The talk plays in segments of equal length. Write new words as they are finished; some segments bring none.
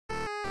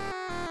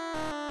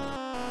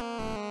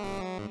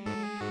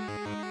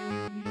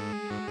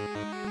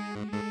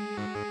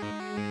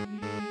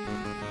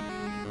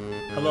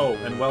Hello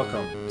and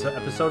welcome to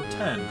episode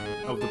 10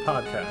 of the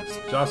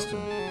podcast. Justin,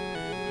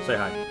 say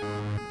hi.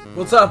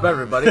 What's up,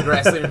 everybody?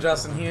 Grass Leader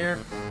Justin here.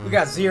 We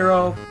got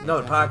Zero,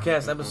 another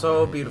podcast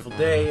episode. Beautiful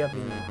day up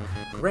in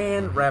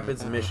Grand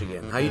Rapids,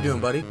 Michigan. How you doing,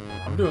 buddy?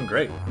 I'm doing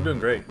great.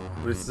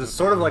 This is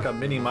sort of like a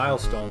mini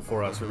milestone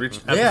for us. We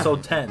reached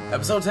episode 10.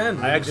 Episode 10.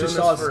 I actually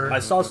saw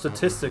a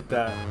statistic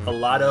that a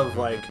lot of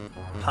like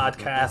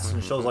podcasts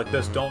and shows like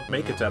this don't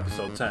make it to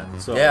episode 10.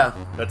 So yeah,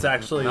 that's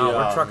actually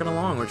we're trucking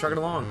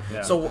along.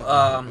 Yeah. So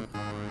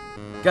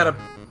got a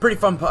pretty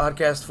fun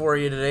podcast for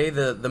you today.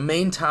 The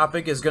main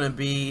topic is going to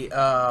be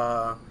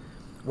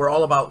we're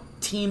all about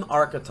team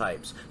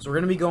archetypes. So we're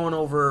going to be going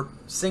over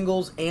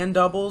singles and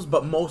doubles,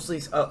 but mostly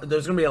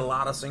there's going to be a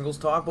lot of singles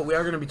talk, but we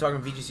are going to be talking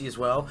VGC as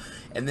well.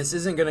 And this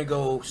isn't going to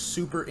go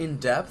super in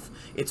depth.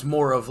 It's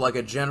more of like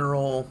a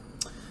general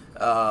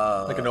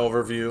like an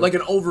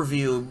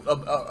overview,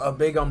 a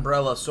big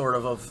umbrella sort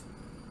of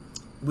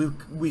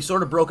we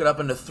sort of broke it up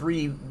into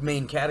three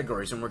main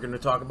categories, and we're going to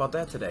talk about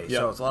that today. Yeah.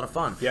 So it's a lot of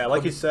fun. Yeah,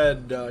 like you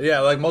said,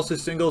 like mostly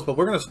singles, but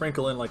we're going to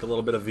sprinkle in like a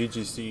little bit of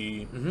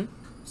VGC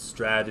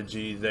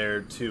strategy there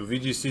too.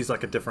 VGC is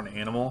like a different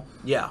animal.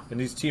 Yeah. And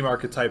these team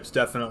archetypes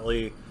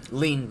definitely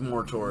lean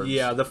more towards.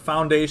 Yeah, the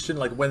foundation,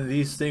 like when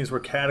these things were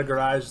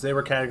categorized, they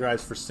were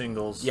categorized for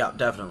singles. Yeah,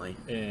 definitely.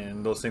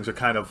 And those things are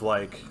kind of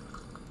like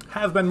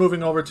have been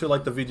moving over to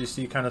like the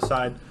VGC kind of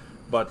side.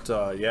 But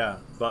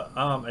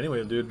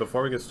anyway, dude,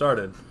 before we get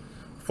started,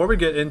 before we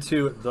get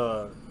into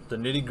the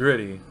nitty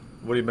gritty,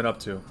 what have you been up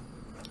to?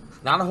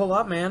 Not a whole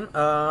lot, man.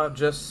 No, I'm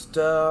just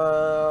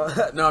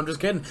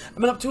kidding. I've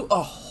been up to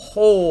a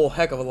whole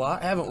heck of a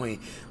lot, haven't we?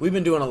 We've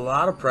been doing a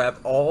lot of prep.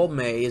 All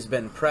May has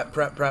been prep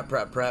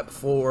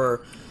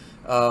for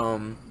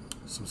some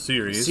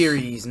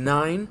Series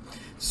 9.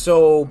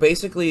 So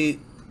basically,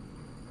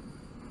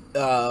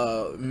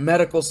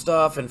 medical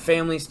stuff and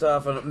family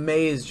stuff, and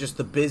May is just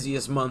the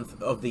busiest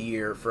month of the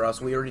year for us.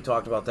 We already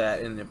talked about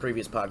that in the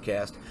previous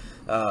podcast.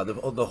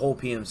 The whole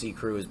PMC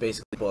crew is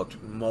basically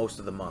booked most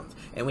of the month,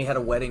 and we had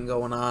a wedding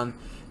going on.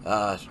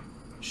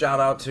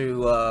 Shout out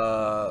to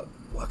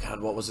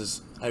what was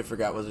his? I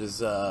forgot what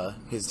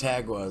his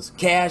tag was.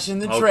 Cash in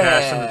the trash.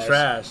 Cash in the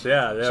trash.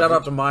 Yeah. Shout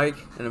out to Mike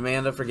and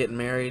Amanda for getting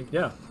married.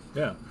 Yeah.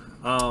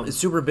 It's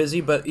super busy,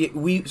 but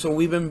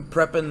we've been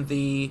prepping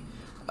the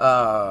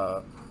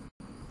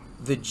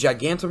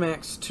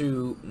Gigantamax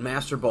to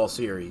Masterball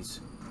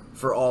series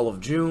for all of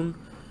June,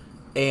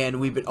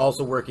 and we've been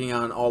also working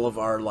on all of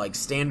our like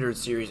standard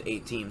Series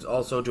 8 teams.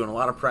 Also doing a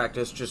lot of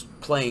practice, just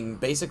playing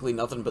basically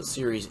nothing but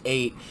Series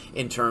 8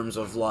 in terms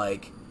of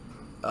like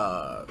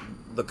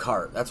the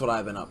cart. That's what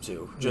I've been up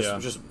to.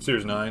 Just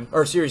Series 9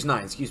 or Series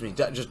 9. Excuse me.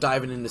 Just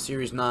diving into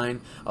Series 9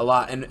 a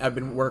lot, and I've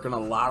been working a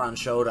lot on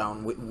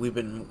Showdown. We've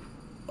been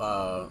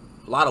a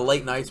lot of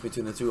late nights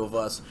between the two of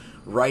us,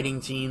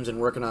 writing teams and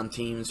working on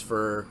teams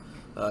for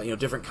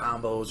different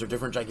combos or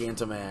different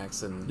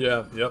Gigantamax, and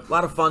a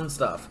lot of fun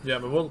stuff. Yeah,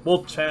 but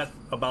we'll chat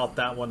about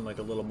that one like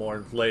a little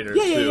more later.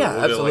 Yeah, too. yeah,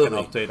 we'll absolutely. do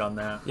like an update on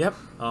that. Yep.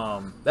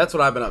 That's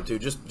what I've been up to.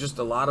 Just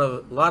a lot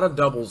of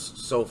doubles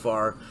so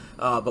far,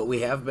 but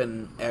we have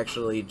been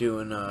actually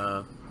doing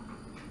a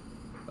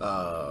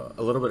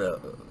little bit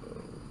of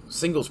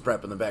singles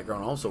prep in the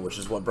background also, which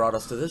is what brought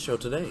us to this show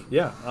today.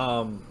 Yeah.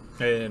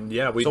 And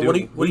yeah, we. So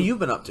do. What have you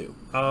been up to?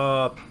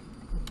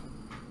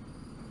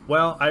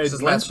 Well, I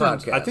mentioned,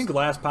 podcast. I think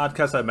last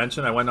podcast I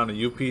mentioned I went on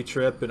a UP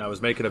trip and I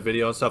was making a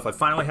video and stuff. I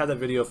finally had that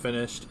video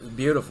finished. It's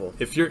beautiful.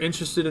 If you're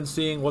interested in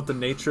seeing what the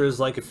nature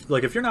is like,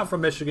 if you're not from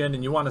Michigan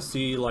and you want to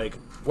see like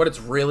what it's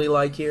really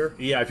like here.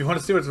 Yeah, if you want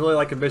to see what it's really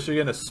like in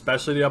Michigan,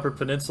 especially the Upper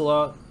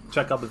Peninsula,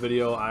 check out the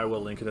video. I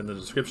will link it in the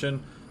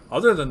description.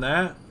 Other than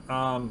that,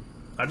 I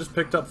just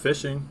picked up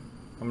fishing.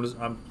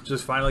 I'm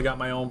just finally got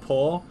my own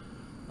pole.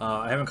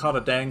 I haven't caught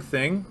a dang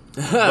thing,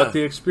 but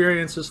the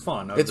experience is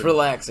fun. It's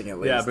relaxing, at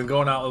least. Yeah, I've been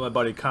going out with my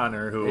buddy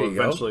Connor, who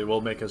eventually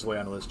will make his way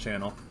onto this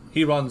channel.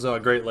 He runs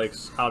Great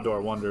Lakes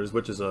Outdoor Wonders,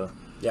 which is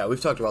yeah,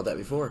 we've talked about that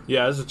before.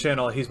 Yeah, this is a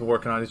channel he's been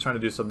working on. He's trying to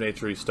do some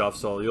naturey stuff,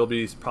 so you'll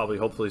be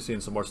hopefully seeing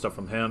some more stuff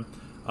from him.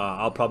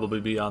 I'll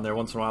probably be on there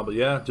once in a while, but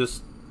yeah,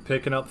 just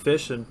picking up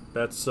fish, and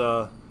that's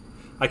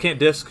I can't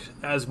disc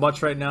as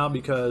much right now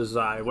because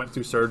I went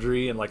through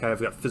surgery and like I've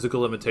got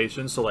physical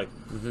limitations. So like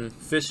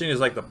fishing is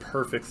like the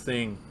perfect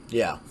thing.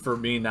 Yeah. For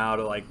me now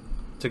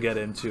to get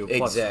into.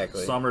 Plus,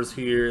 exactly. Summer's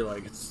here.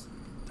 Like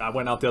I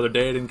went out the other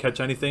day. I didn't catch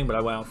anything, but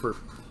I went out for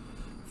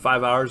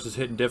 5 hours just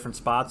hitting different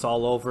spots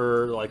all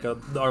over like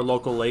our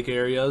local lake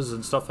areas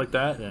and stuff like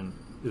that, and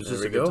it was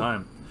just a good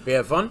time. You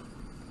had fun?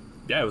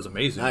 Yeah, it was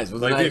amazing. Nice.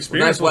 Was like the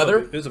experience nice weather?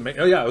 It was amazing.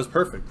 Oh yeah, it was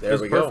perfect. There it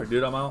was perfect,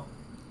 dude.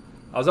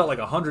 I was out like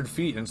 100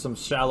 feet in some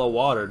shallow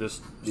water,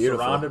 just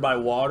surrounded by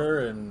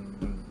water,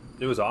 and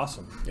it was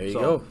awesome. There you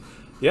go.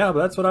 Yeah, but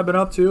that's what I've been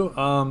up to.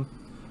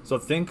 So I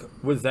think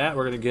with that,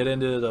 we're going to get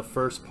into the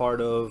first part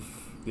of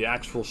the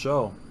actual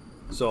show.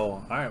 So,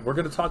 all right, we're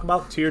going to talk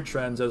about tier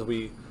trends as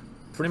we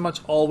pretty much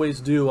always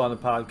do on the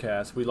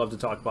podcast. We love to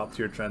talk about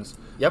tier trends.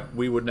 Yep.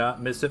 We would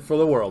not miss it for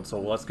the world,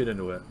 so let's get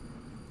into it.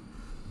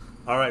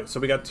 All right, so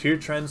we got tier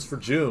trends for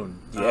June.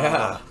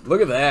 Yeah,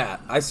 look at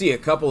that. I see a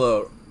couple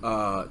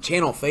of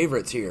channel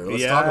favorites here.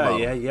 Let's talk about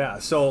them. Yeah.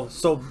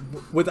 So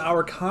with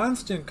our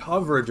constant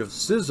coverage of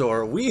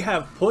Scizor, we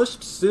have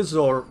pushed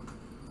Scizor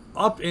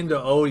up into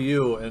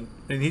OU, and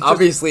he's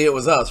obviously it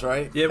was us,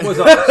 right? Yeah, it was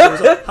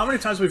us. How many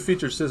times have we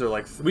featured Scizor?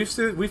 Like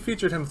we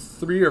featured him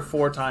 3 or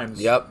 4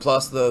 times. Yep.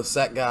 Plus the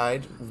set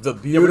guide, the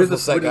beautiful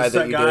set guide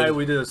that you did.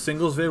 We did a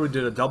singles vid, we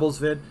did a doubles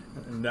vid,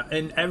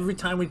 and every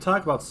time we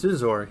talk about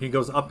Scizor, he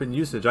goes up in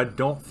usage. I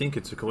don't think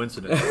it's a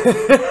coincidence.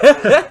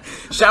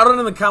 Shout out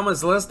in the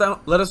comments. Let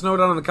us know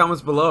down in the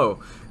comments below.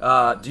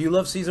 Do you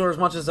love Scizor as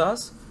much as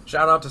us?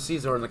 Shout out to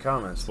Scizor in the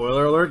comments.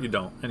 Spoiler alert, you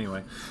don't.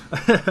 Anyway,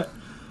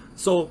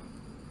 so.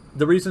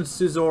 The reason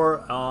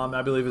Scizor,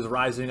 I believe, is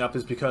rising up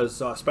is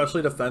because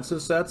especially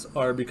defensive sets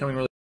are becoming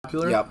really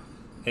popular. Yep.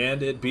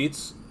 And it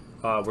beats,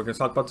 we're going to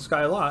talk about this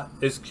guy a lot,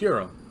 is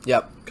Kyurem.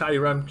 Yep.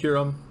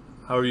 Kyurem,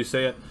 however you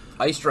say it.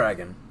 Ice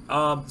Dragon.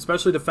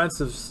 Especially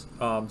defensive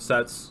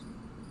sets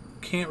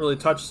can't really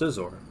touch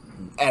Scizor.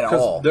 At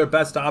all. Their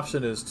best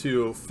option is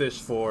to fish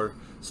for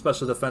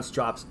special defense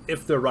drops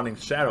if they're running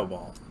Shadow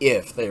Ball.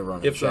 If they're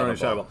running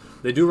Shadow Ball.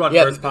 They do run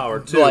Earth Power,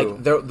 too.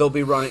 Like, they'll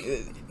be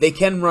running... They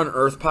can run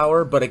Earth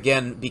Power, but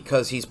again,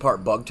 because he's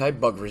part Bug type,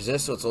 Bug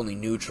Resist, so it's only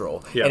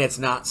neutral. Yep. And it's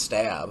not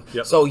Stab.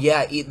 Yep. So,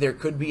 yeah, there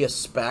could be a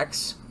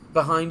Specs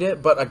behind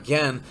it, but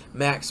again,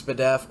 Max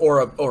Spadef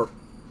or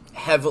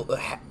heavily...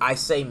 I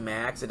say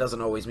Max, it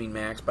doesn't always mean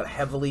Max, but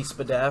heavily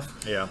Spadef.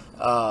 Yeah.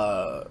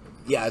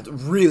 Yeah, it's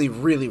really,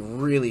 really,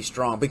 really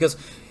strong, because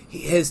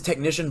his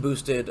Technician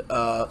boosted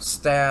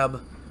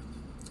Stab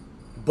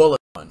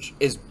Bullet Punch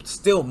is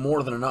still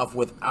more than enough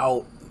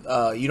without...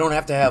 you don't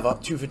have to have a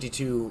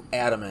 252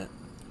 Adamant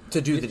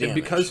to do the damage. And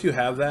because you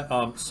have that,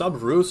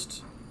 Sub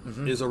Roost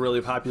is a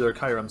really popular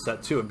Kyurem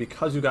set too. And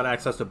because you got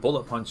access to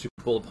Bullet Punch, you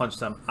can Bullet Punch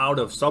them out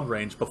of sub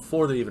range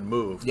before they even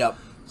move. Yep.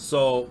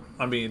 So,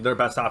 I mean, their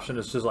best option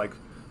is just like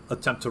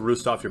attempt to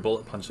roost off your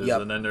Bullet Punches.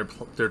 Yep. And then they're...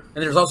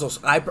 And there's also...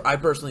 I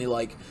personally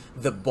like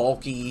the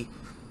bulky...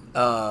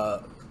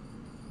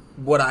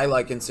 what I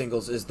like in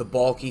singles is the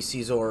bulky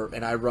Scizor,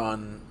 and I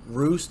run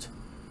Roost,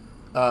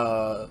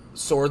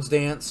 Swords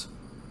Dance,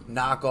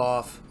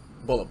 Knockoff,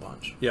 Bullet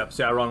Punch. Yeah,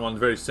 see, I run one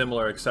very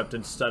similar, except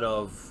instead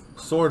of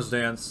Swords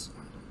Dance,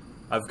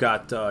 I've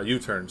got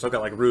U-Turn. So I've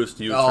got like Roost,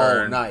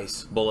 U-Turn,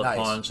 nice. Bullet Nice.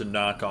 Punch, and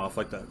Knockoff,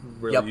 like that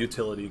really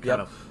utility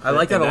kind of. I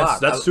like that a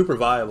lot. That's super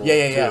viable.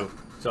 Yeah. Too.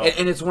 So,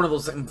 and it's one of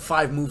those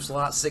 5 move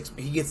slots, 6.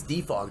 He gets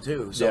defog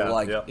too.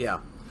 So yeah.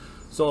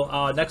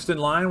 So next in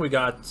line we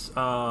got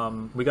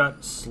Slowbro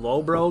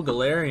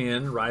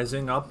Galarian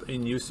rising up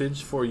in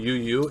usage for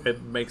UU.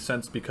 It makes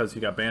sense because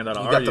he got banned out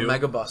of RU. You got the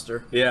Mega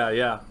Buster.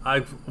 Yeah.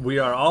 We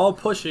are all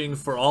pushing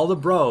for all the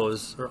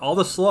bros or all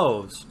the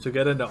slows to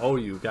get into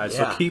OU, guys.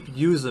 Yeah. So keep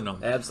using them.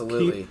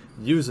 Absolutely. Keep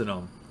using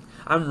them.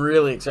 I'm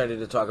really excited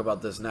to talk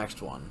about this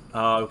next one.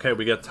 Okay,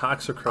 we got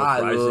Toxicroak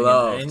I rising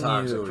love in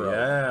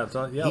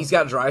Toxicroak. Yeah. He's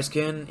got Dry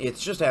Skin.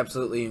 It's just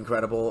absolutely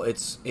incredible.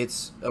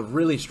 It's a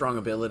really strong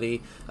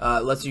ability.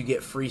 Lets you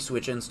get free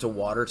switch-ins to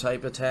water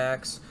type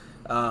attacks.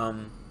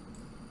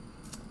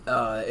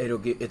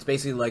 It's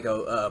basically like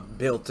a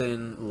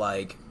built-in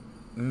like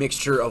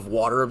mixture of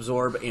Water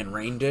Absorb and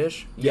Rain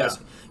Dish. Yes,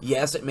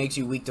 it makes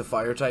you weak to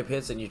fire type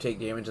hits and you take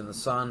damage in the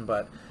sun,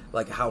 but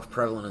like how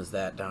prevalent is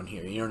that down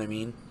here? You know what I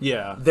mean?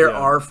 Yeah.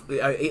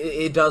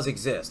 It does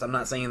exist. I'm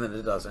not saying that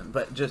it doesn't,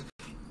 but just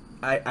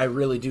I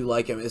really do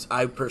like him.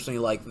 I personally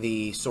like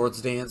the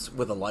Swords Dance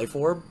with a Life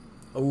Orb.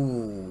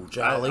 Ooh,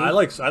 jolly. I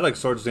like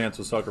Swords Dance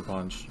with Sucker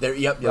Punch.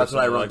 That's what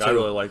I run too. I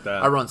really like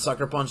that. I run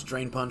Sucker Punch,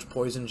 Drain Punch,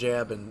 Poison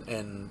Jab,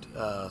 and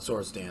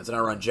Swords Dance, and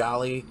I run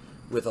Jolly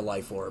with a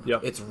Life Orb.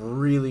 Yep. It's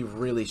really,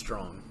 really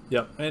strong.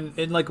 Yep,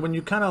 and like when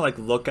you kind of like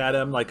look at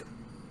him, like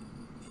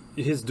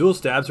his dual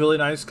stab's really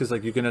nice because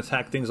like you can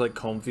attack things like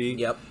Comfey.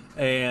 Yep.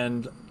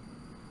 And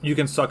you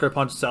can Sucker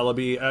Punch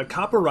Celebi.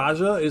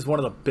 Kaparaja is one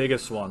of the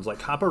biggest ones. Like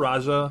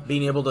Kaparaja,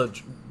 being able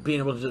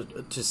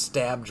to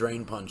stab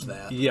Drain Punch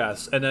that.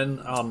 Yes, and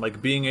then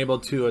like being able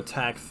to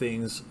attack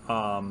things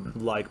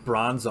like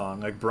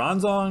Bronzong. Like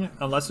Bronzong,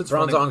 unless it's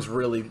Bronzong's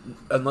really,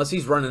 unless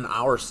he's running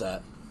our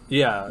set.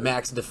 Yeah.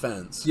 Max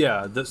defense.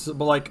 Yeah,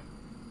 but like,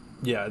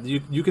 yeah,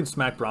 you can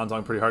smack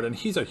Bronzong pretty hard, and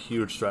he's a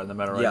huge threat in the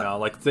meta right now.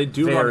 Like they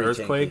do run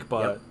Earthquake,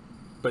 tanky.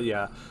 But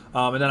yeah,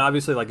 and then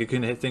obviously like you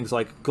can hit things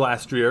like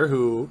Glastrier,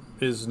 who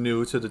is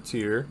new to the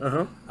tier.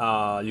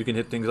 You can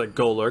hit things like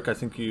Golurk. I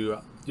think you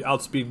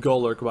outspeed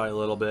Golurk by a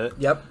little bit.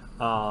 Yep.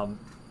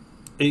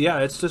 Yeah,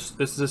 it's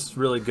just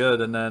really good.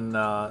 And then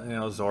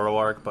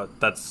Zoroark, but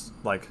that's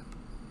like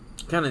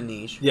kind of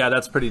niche. Yeah,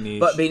 that's pretty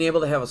niche. But being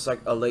able to have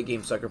a late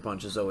game Sucker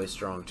Punch is always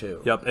strong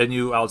too. Yep, and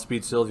you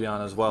outspeed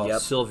Sylveon as well. Yep.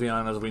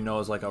 Sylveon, as we know,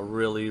 is like a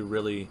really,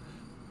 really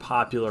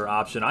popular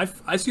option. I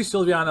see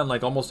Sylveon on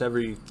like almost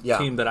every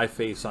team that I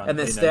face on. And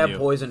then stab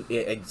poison,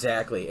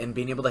 exactly. And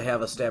being able to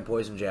have a stab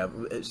poison jab,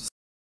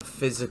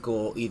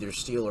 physical, either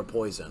steel or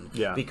poison.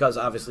 Yeah. Because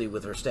obviously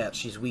with her stats,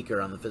 she's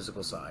weaker on the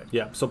physical side.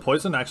 Yeah, so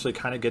poison actually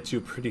kind of gets you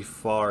pretty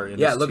far in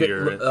Yeah, this look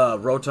tier. at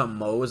Rotom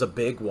Mo is a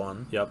big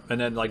one. Yep, and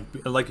then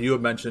like you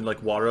had mentioned,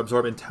 like Water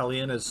Absorb,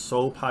 Inteleon is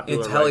so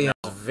popular right Inteleon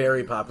now. is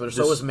very popular.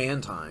 So is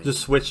Mantine. Just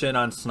switch in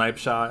on Snipe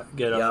Shot,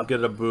 get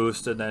a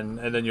boost, and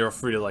then you're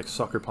free to like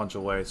Sucker Punch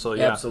away. So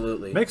yeah,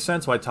 absolutely makes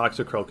sense why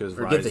Toxicroak is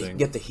rising.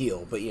 Get the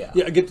heal, but yeah.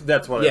 Yeah,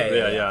 that's what.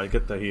 Yeah,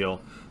 get the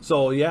heal.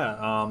 So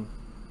yeah,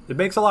 it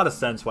makes a lot of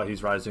sense why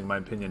he's rising, in my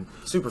opinion.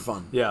 Super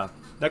fun. Yeah.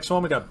 Next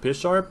one we got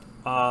Bisharp.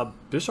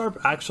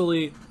 Bisharp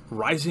actually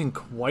rising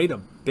quite a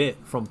bit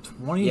from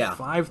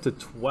 25 to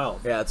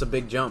 12. Yeah, it's a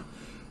big jump.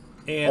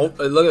 And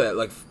look at that,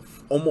 like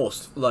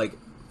almost like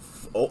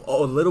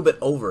a little bit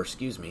over,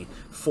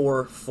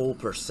 4 full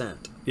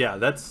percent. Yeah,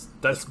 that's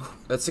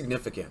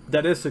significant.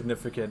 That is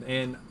significant,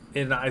 and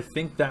I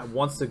think that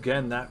once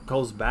again that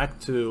goes back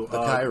to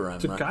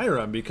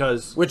Kyurem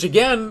because which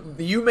again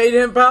you made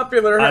him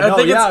popular. I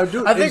know,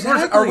 dude. I think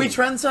are we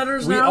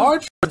trendsetters now? We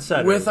are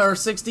trendsetters with our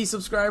 60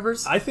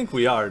 subscribers. I think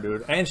we are,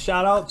 dude. And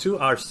shout out to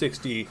our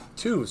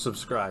 62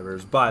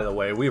 subscribers. By the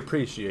way, we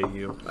appreciate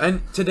you.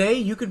 And today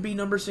you could be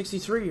number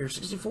 63 or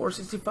 64 or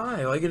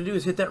 65. All you gotta do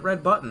is hit that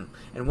red button,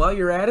 and while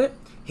you're at it,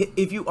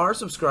 if you are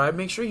subscribed,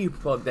 make sure you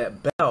plug that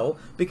bell,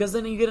 because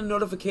then you get a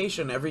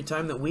notification every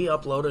time that we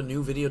upload a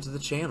new video to the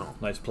channel.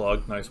 Nice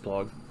plug.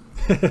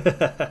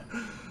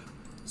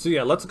 So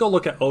yeah, let's go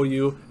look at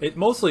OU. It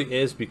mostly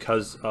is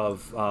because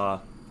of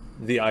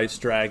the Ice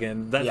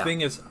Dragon. That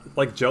thing is,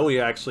 like,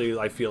 Joey actually,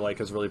 I feel like,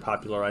 has really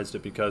popularized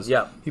it because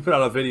he put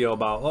out a video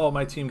about, oh,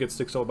 my team gets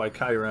 6-0 by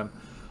Kyurem.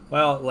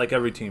 Well, like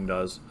every team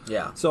does.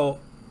 Yeah. So,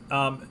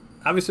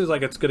 obviously,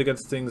 like, it's good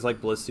against things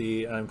like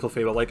Blissey and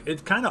Clefable. Like,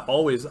 it kind of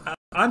always...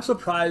 I'm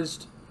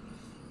surprised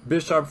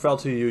Bisharp fell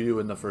to UU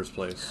in the first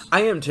place.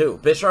 I am too.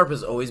 Bisharp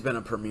has always been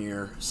a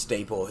premier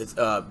staple. It's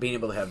being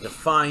able to have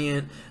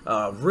Defiant,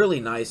 really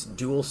nice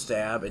dual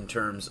stab in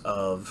terms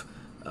of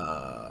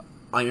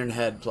Iron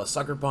Head plus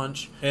Sucker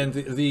Punch. And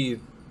the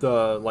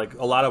like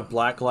a lot of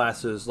black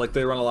glasses, like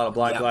they run a lot of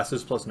black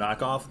glasses plus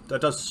knockoff.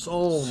 That does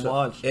so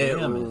much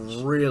damage.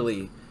 It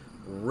really,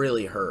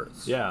 really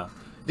hurts. Yeah.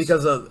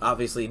 Because of,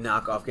 obviously,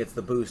 knockoff gets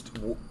the boost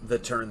the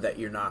turn that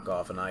you knock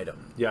off an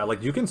item. Yeah,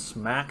 like, you can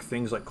smack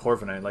things like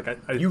Corviknight.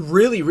 Like, you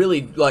really,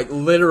 really, like,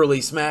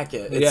 literally smack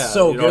it. It's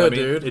so good,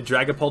 dude.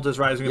 Dragapult is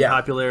rising in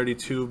popularity,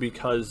 too,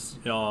 because...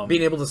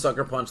 being able to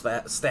Sucker Punch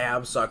that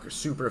stab,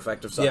 super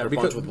effective Sucker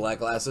Punch with black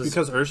glasses.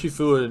 Because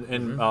Urshifu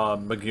and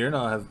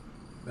Magearna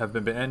have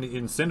been... And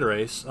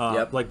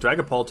Cinderace, like,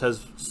 Dragapult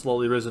has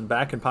slowly risen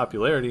back in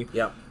popularity.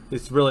 Yep.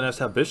 It's really nice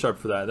to have Bisharp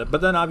for that. But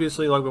then,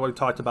 obviously, like we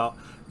talked about,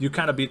 you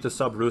kind of beat the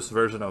sub-roost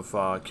version of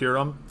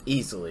Kyurem.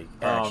 Easily,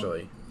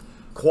 actually.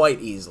 Quite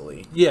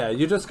easily. Yeah,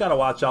 you just got to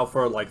watch out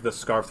for, like, the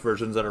Scarfed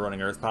versions that are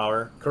running Earth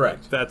Power.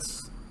 Correct.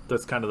 That's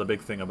kind of the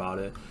big thing about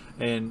it.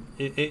 And,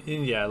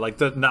 yeah, like,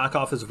 the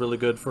knockoff is really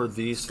good for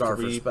these Scarf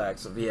three...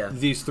 respects,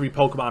 These three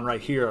Pokemon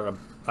right here are,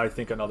 I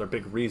think, another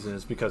big reason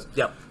is because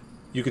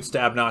you could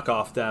stab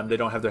knockoff them, they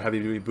don't have their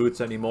heavy-duty boots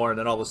anymore, and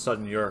then all of a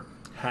sudden your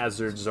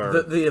hazards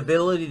are... The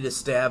ability to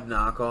stab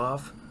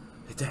knockoff,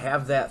 to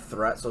have that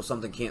threat so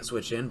something can't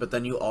switch in, but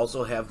then you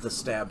also have the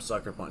stab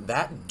Sucker Punch.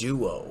 That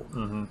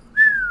duo,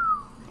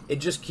 it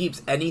just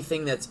keeps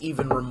anything that's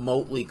even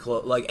remotely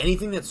close, like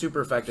anything that's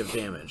super effective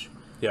damage.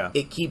 Yeah.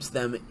 It keeps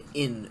them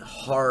in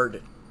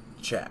hard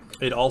check.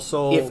 It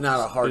also... If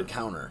not a hard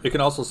counter. It can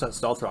also set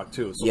Stealth Rock,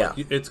 too. So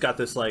like, it's got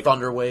this, like...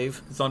 Thunder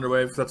Wave.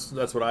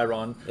 That's what I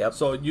run. Yep.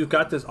 So you've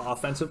got this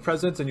offensive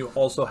presence, and you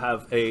also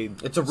have a...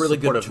 It's a really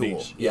good tool.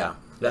 Niche. Yeah.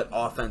 That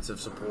offensive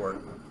support.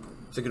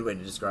 It's a good way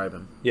to describe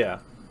him. Yeah.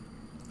 All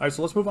right,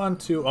 so let's move on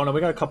to... Oh, no, we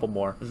got a couple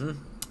more.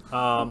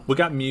 We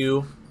got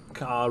Mew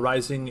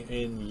rising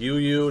in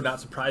UU.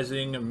 Not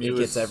surprising. Mew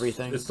gets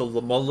everything. It's the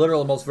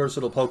literal most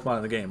versatile Pokemon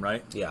in the game,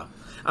 right? Yeah.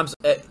 And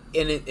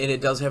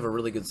it does have a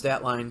really good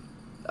stat line.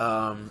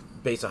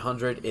 Base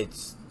 100.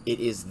 It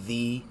is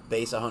the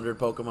base 100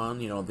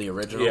 Pokemon. You know, the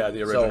original. Yeah,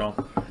 the original.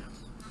 So,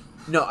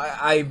 no,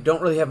 I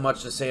don't really have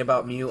much to say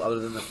about Mew other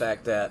than the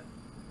fact that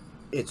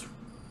it's...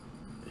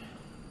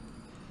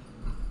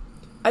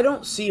 I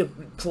don't see a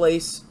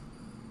place...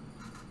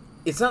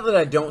 It's not that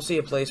I don't see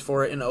a place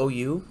for it in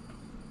OU.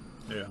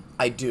 Yeah.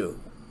 I do.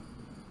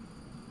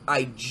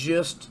 I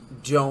just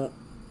don't...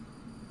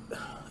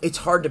 It's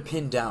hard to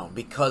pin down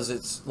because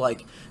it's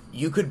like...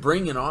 You could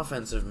bring an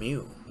offensive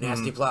Mew.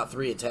 Nasty Plot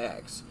 3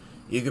 attacks.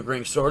 You could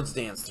bring Swords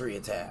Dance 3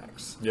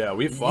 attacks. Yeah,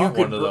 we fought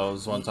one of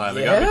those one time.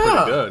 They got me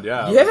pretty good,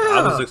 yeah.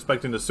 I was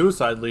expecting the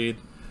Suicide Lead.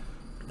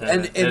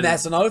 And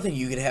that's another thing.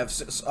 You could have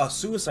a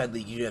Suicide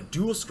League. You could have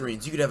dual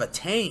screens. You could have a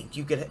tank.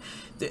 You could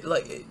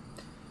like...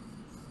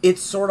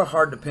 It's sort of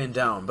hard to pin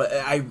down, but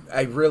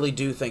I really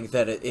do think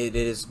that it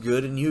is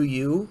good in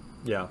UU.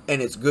 Yeah.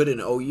 And it's good in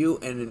OU,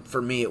 and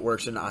for me, it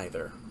works in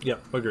either.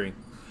 Yep, agree.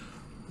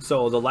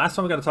 So the last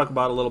one we got to talk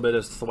about a little bit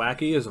is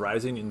Thwackey is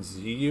rising in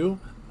ZU.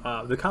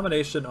 The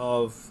combination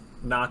of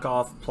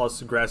knockoff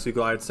plus Grassy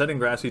Glide, setting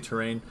grassy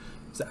terrain,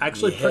 is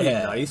actually pretty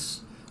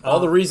nice. All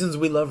the reasons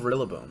we love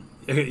Rillaboom.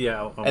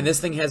 Yeah. And this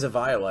thing has a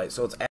Violite,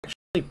 so it's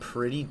actually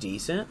pretty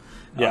decent.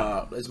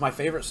 Yeah. It's my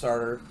favorite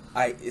starter.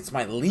 It's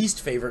my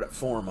least favorite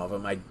form of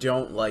him. I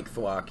don't like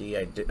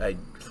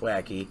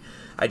Thwacky.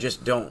 I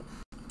just don't.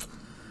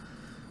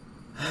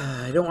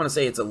 I don't want to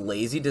say it's a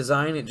lazy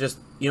design. It just,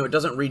 it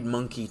doesn't read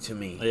monkey to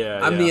me.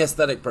 Yeah, I'm the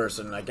aesthetic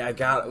person. Like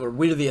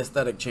we're the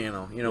aesthetic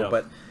channel,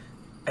 but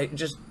it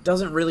just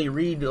doesn't really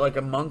read like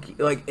a monkey.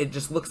 Like it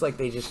just looks like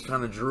they just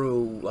kind of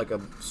drew like a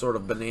sort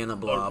of banana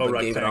blob and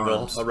gave it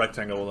arms. A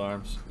rectangle with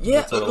arms.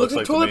 Yeah, it looks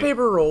like toilet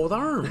paper roll with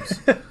arms.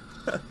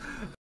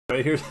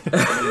 Right, here's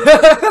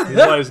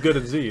why he's good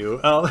at ZU.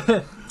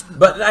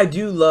 But I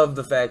do love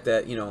the fact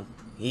that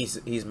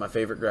he's my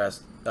favorite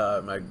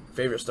my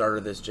favorite starter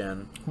this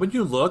gen. When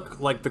you look,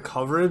 like the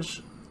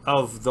coverage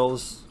of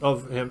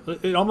him,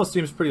 it almost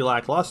seems pretty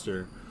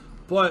lackluster,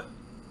 but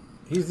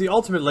he's the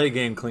ultimate late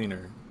game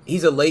cleaner.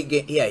 He's a late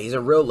game, he's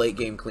a real late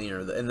game cleaner,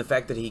 and the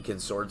fact that he can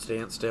sword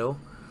stance still.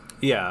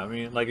 Yeah, I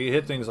mean, like he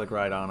hit things like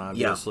right on,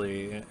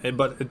 obviously,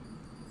 but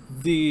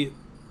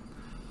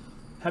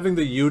having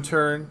the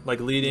U-turn, like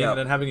leading, and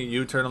then having a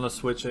U-turn on the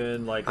switch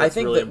in, like I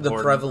think really that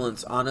the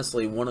prevalence,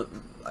 honestly,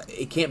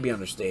 it can't be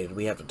understated.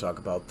 We have to talk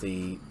about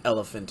the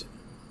elephant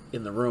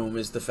in the room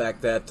is the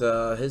fact that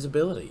his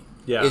ability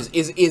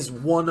is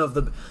one of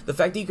the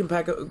fact that you can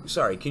pack a.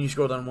 Sorry, can you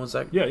scroll down 1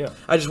 sec? Yeah.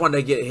 I just wanted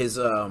to get his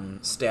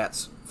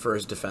stats for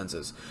his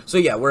defenses. So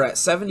yeah, we're at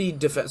 70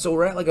 defense. So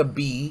we're at like a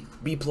B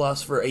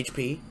plus for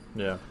HP.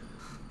 Yeah.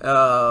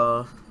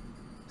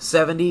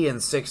 70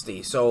 and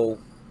 60. So.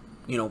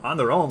 On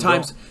their own,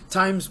 times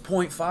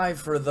 0.5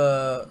 for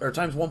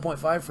times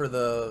 1.5 for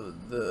the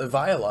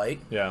Violite.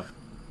 Yeah.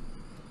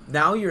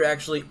 Now you're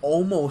actually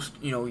almost,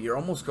 you're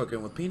almost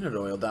cooking with peanut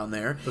oil down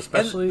there.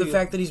 Especially and the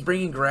fact that he's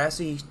bringing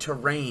grassy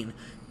terrain.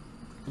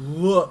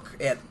 Look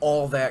at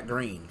all that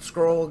green.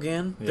 Scroll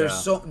again. Yeah.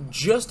 There's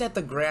just at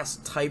the grass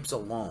types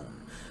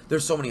alone.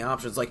 There's so many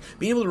options. Like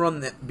being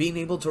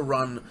able to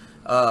run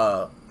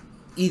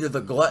either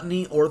the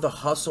Gluttony or the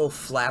Hustle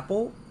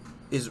Flapple.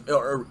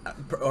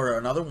 Or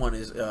another one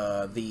is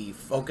the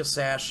Focus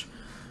Sash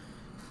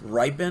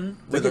Ripen.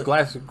 They get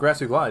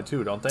Grassy Glide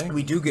too, don't they?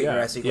 We do get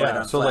Grassy Glide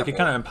on so like it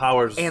kind of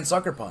empowers. And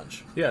Sucker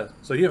Punch. Yeah,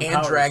 so he empowers.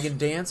 And Dragon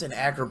Dance and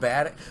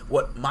Acrobatic.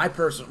 What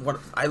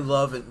I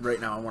love it right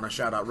now, I want to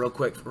shout out real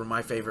quick for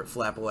my favorite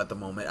Flapple at the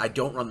moment. I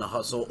don't run the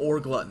Hustle or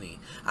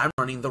Gluttony. I'm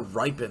running the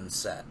Ripen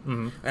set.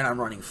 And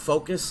I'm running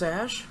Focus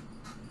Sash.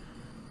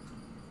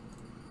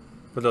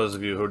 For those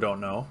of you who don't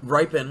know.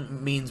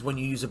 Ripen means when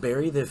you use a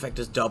berry, the effect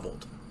is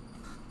doubled.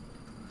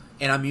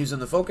 And I'm using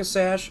the Focus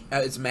Sash.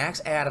 It's max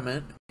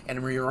adamant.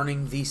 And we're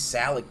running the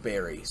Salic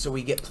Berry. So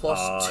we get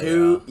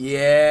 +2.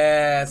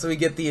 Yeah. So we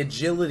get the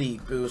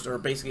agility boost, or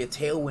basically a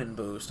tailwind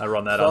boost. I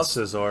run that on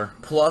Scizor.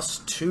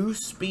 +2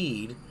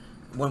 speed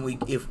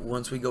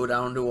once we go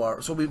down to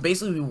our... So we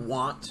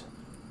want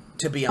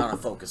to be on a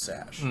Focus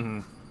Sash.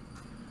 And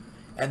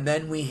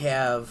then we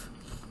have...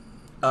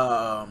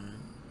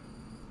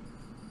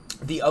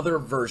 the other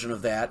version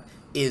of that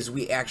is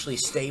we actually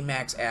stay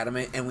max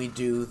adamant and we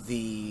do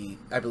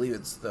I believe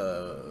it's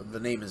the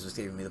name is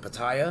escaping me, the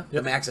Pataya,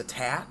 the max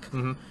attack.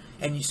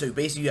 And so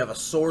basically you have a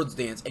Swords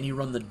Dance and you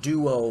run the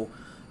duo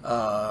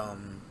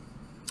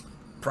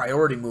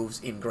priority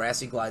moves in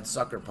Grassy Glide,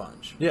 Sucker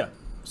Punch. Yeah.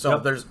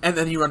 So and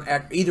then you run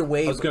either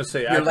way. I was going to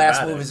say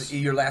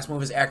your last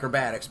move is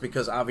acrobatics,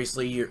 because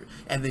obviously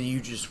and then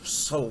you just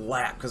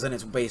slap, because then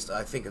it's based,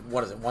 I think,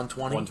 what is it,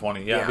 120?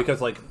 120, yeah.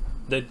 Because like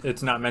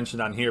it's not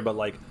mentioned on here, but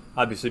like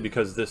obviously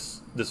because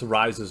this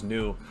rise is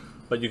new,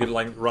 but you could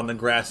like run the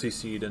Grassy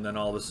Seed and then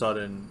all of a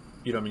sudden,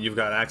 you've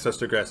got access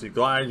to Grassy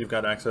Glide, you've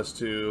got access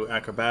to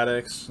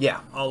acrobatics,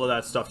 all of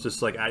that stuff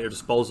just like at your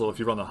disposal if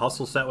you run the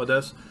Hustle set with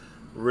this.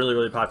 Really,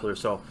 really popular.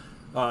 So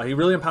he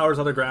really empowers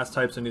other grass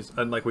types,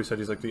 and like we said,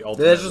 he's like the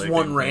ultimate. There's just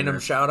one random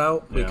shout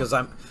out because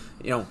I'm,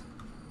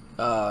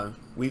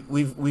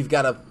 we've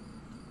got a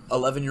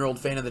 11-year-old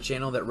fan of the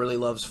channel that really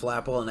loves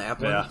Flapple and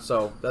Applin,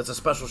 so that's a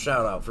special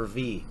shout out for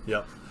V.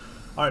 Yep.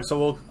 All right, so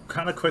we'll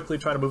kind of quickly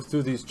try to move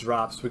through these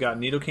drops. We got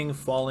Nidoking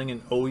falling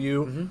in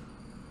OU.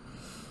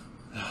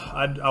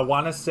 I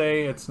want to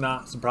say it's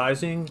not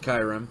surprising.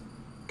 Kyurem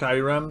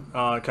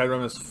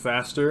is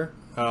faster,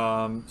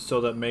 so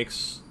that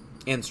makes...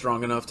 And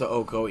strong enough to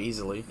OHKO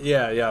easily.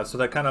 Yeah, so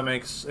that kind of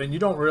makes... And you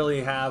don't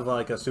really have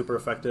like a super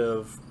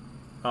effective,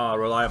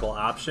 reliable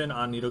option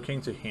on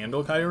Nidoking to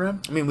handle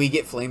Kyurem. I mean, we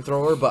get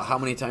Flamethrower, but how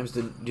many times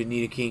did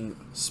Nidoking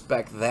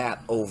spec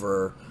that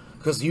over...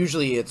 Because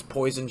usually it's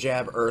Poison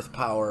Jab, Earth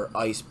Power,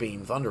 Ice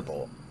Beam,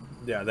 Thunderbolt.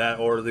 Yeah, that,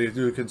 or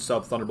you could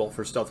sub Thunderbolt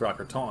for Stealth Rock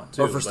or Taunt,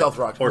 too. Or for Stealth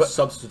Rock. Or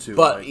substitute.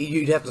 But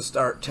you'd have to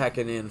start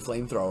teching in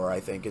Flamethrower,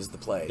 I think, is the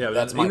play. Yeah,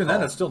 that's even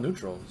then it's still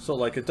neutral. So,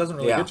 like, it doesn't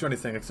really get you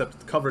anything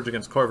except coverage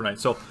against Corviknight.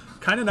 So,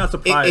 kind of not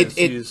surprised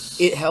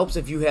it helps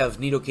if you have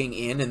Nidoking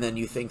in and then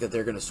you think that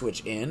they're going to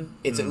switch in.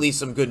 It's at least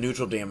some good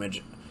neutral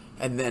damage.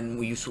 And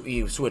then you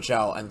switch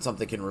out and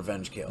something can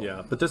revenge kill.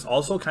 Yeah, but this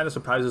also kind of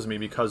surprises me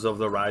because of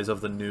the rise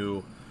of the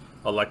new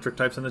electric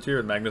types in the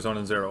tier, Magnezone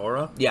and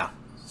Zeraora. Yeah.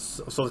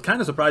 So it's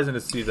kind of surprising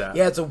to see that.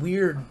 Yeah, it's a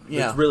weird...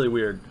 Yeah. It's really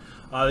weird.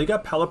 You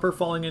got Pelipper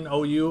falling in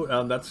OU.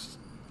 That's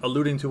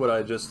alluding to what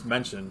I just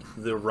mentioned,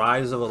 the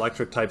rise of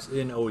electric types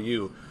in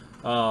OU.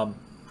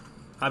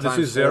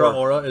 Obviously,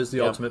 Zeraora is the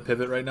ultimate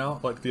pivot right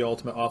now, like the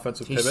ultimate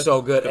offensive pivot. He's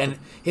so good, and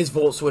his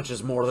Volt Switch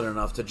is more than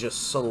enough to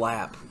just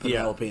slap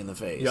Penelope in the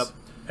face. Yep.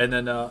 And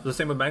then the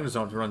same with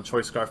Magnezone. If you run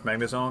Choice Scarf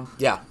Magnezone.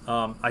 Yeah.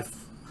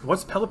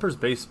 What's Pelipper's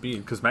base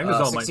speed? Because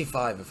Magnezone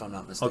 65, if I'm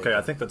not mistaken. Okay,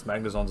 I think that's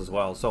Magnezone's as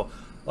well. So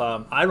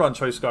I run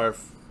Choice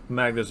Scarf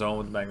Magnezone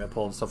with Magnet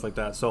Pull and stuff like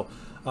that. So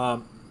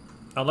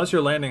unless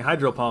you're landing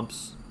Hydro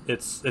Pumps,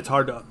 it's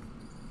hard to...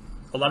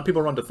 A lot of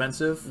people run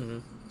defensive.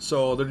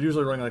 So they're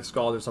usually running like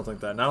Scald or something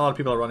like that. Not a lot of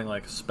people are running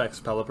like Specs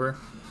Pelipper.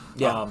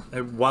 Yeah.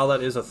 And while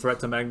that is a threat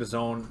to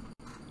Magnezone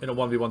in a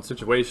 1v1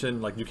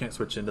 situation, like you can't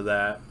switch into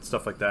that,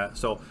 stuff like that.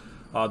 So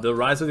the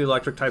rise of the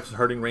electric types is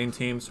hurting Rain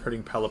teams,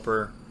 hurting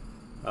Pelipper,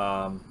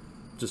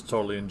 just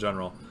totally in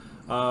general.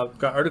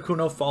 Got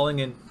Articuno falling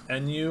in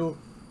NU.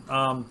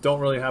 Don't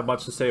really have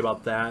much to say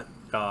about that.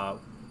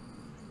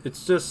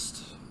 It's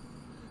just,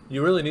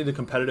 you really need the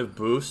competitive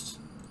boost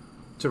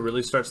to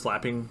really start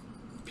slapping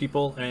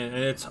people,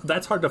 and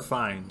that's hard to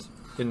find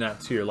in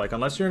that tier. Like,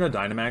 unless you're in a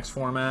Dynamax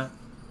format,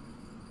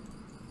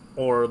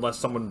 or unless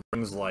someone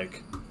brings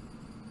like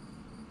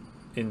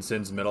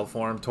Insin's middle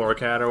form,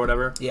 Torracat or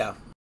whatever. Yeah.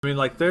 I mean,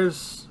 like,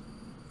 there's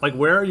like,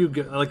 where are you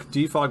like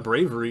Defog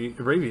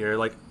Braviary?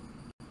 Like,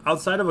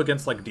 outside of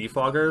against like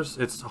Defoggers,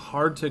 it's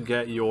hard to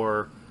get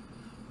your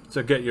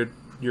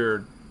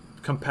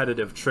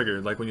competitive trigger.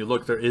 Like, when you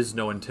look, there is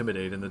no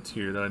Intimidate in the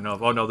tier that I know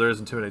of. Oh no, there is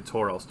Intimidate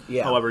Tauros.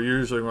 Yeah. However, you're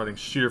usually running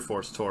Sheer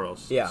Force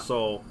Tauros. Yeah.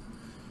 So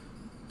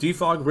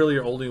Defog really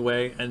your only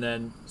way, and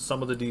then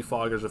some of the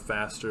Defoggers are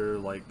faster,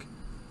 like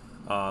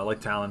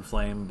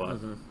Talonflame, but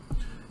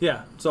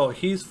yeah. So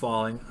he's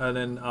falling, and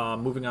then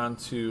moving on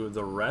to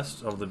the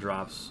rest of the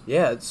drops.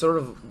 Yeah, it's sort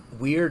of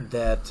weird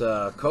that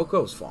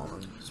Coco's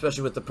fallen,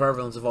 especially with the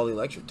prevalence of all the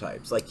electric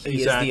types. Like,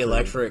 he is the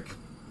electric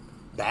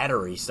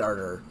battery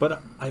starter.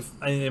 But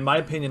in my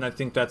opinion, I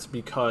think that's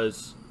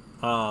because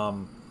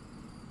Zeraora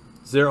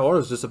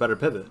is just a better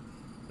pivot.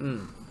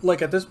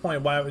 Like, at this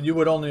point, why you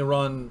would only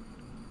run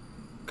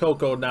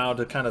Coco now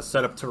to kind of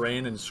set up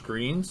terrain and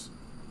screens,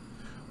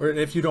 or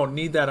if you don't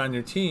need that on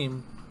your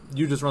team,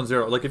 you just run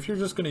Zeraora. Like, if you're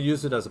just going to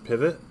use it as a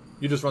pivot,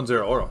 you just run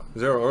Zeraora.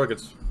 Zeraora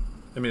gets,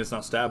 I mean, it's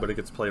not stab, but it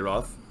gets play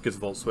rough, gets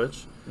Volt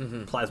Switch,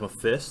 Plasma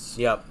Fists.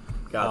 Yep,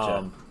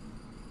 gotcha.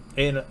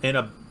 And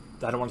a,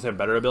 I don't want to say a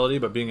better ability,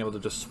 but being able to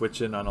just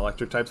switch in on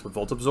electric types with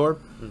Volt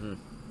Absorb,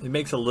 it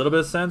makes a little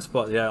bit of sense,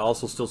 but yeah,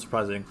 also still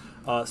surprising.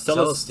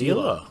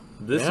 Celesteela.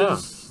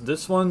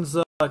 This one's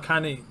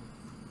kind of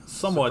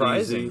somewhat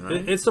surprising, easy.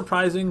 Right? It's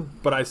surprising,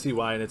 but I see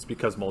why, and it's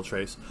because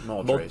Moltres.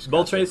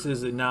 Moltres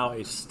is now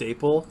a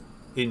staple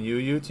in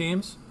UU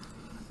teams,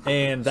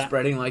 and that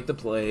spreading like the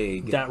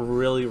plague. That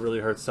really, really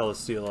hurts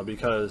Celesteela,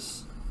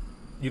 because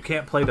you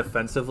can't play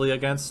defensively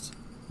against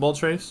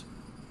Moltres.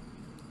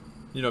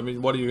 You know, I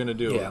mean, what are you going to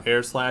do? Yeah.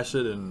 Air slash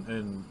it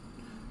and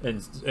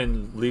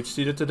leech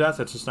seed it to death?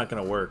 That's just not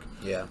going to work.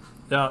 Yeah.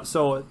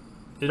 So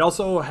it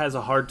also has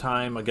a hard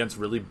time against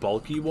really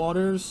bulky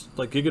waters.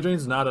 Like, Giga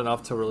Drain's not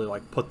enough to really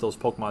like put those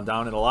Pokemon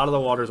down, and a lot of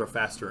the waters are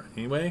faster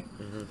anyway.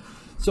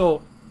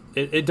 So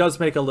it does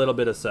make a little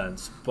bit of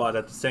sense, but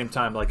at the same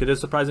time, like, it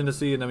is surprising to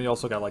see. And then we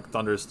also got like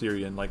Thunderous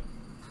Therian. Like,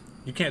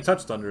 you can't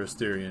touch Thunderous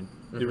Therian.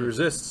 It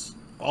resists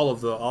all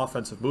of the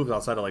offensive moves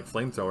outside of like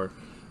Flamethrower.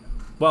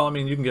 Well, I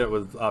mean, you can get it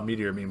with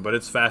Meteor Beam, but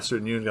it's faster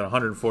than you, and got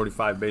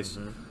 145 base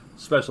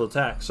special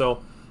attack.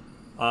 So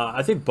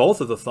I think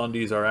both of the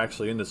Thundies are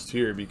actually in this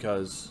tier,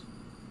 because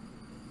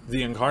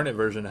the Incarnate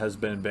version has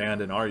been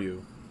banned in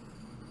RU,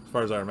 as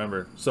far as I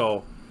remember.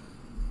 So,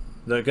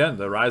 again,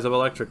 the rise of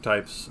electric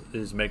types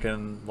is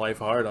making life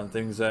hard on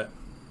things that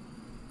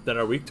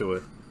are weak to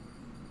it.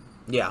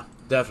 Yeah,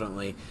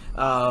 definitely.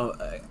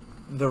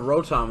 The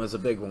Rotom is a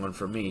big one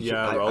for me.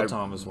 Yeah,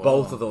 Rotom as well.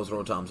 Both of those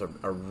Rotoms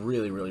are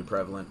really, really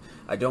prevalent.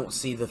 I don't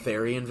see the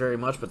Therian very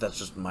much, but that's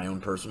just my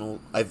own personal...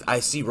 I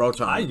see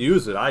Rotom. I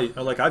use it.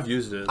 I've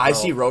used it. I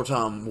see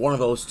Rotom, one of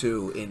those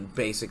two, in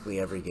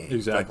basically every game.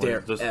 Exactly.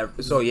 Like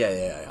so,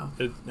 yeah.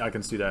 I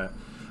can see that.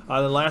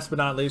 Then last but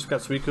not least, we've got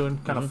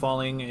Suicune kind of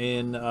falling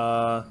in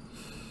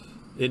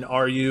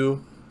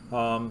RU.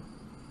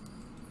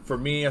 For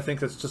me, I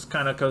think it's just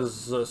kind of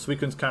because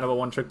Suicune's kind of a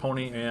one-trick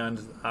pony, and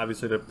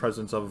obviously the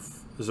presence of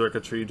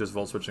Xurkitree just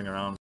Volt Switching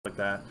around like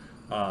that.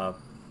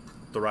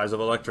 The rise of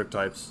electric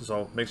types.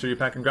 So make sure you're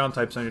packing ground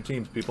types on your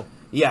teams, people.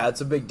 Yeah,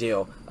 it's a big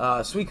deal.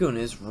 Suicune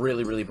is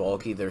really, really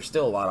bulky. There's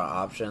still a lot of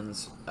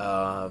options.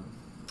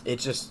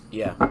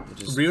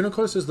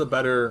 Reuniclus is the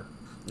better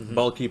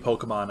bulky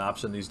Pokemon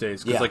option these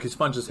days, because like, he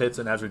sponges hits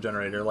and has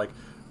Regenerator. Like,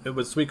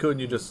 with Suicune,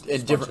 you just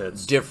sponge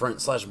hits.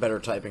 Different/better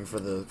typing for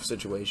the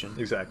situation.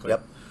 Exactly.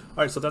 Yep. All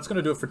right, so that's going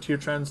to do it for tier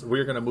trends.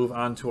 We're going to move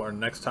on to our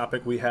next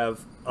topic. We got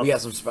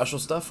some special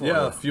stuff.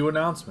 A few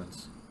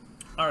announcements.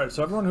 All right,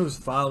 so everyone who's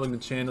following the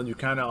channel, you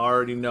kind of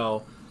already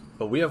know,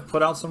 but we have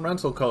put out some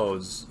rental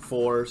codes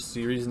for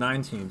Series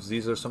 9 teams.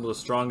 These are some of the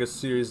strongest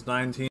Series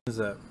 9 teams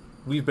that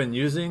we've been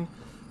using.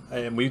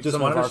 And we just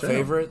some wanted of our to share 'em.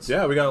 favorites.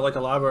 Yeah, we got like a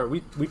lot of our.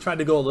 We tried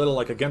to go a little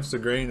like against the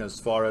grain as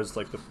far as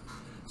like the.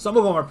 Some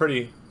of them are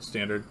pretty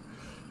standard,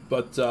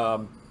 but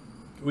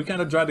we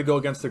kind of tried to go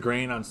against the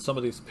grain on some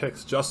of these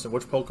picks. Justin,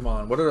 which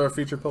Pokemon? What are our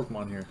featured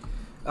Pokemon here?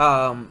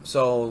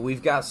 So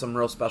we've got some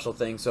real special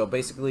things. So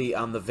basically,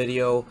 on the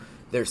video,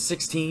 there's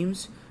 6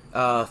 teams,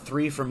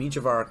 3 from each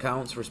of our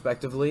accounts,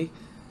 respectively,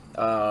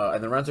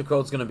 and the rental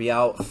code's going to be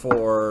out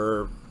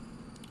for.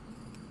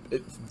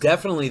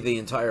 Definitely the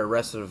entire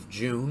rest of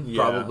June,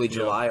 probably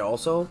July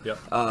also. Yep.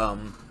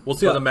 We'll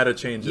see how the meta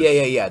changes.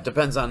 Yeah.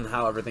 Depends on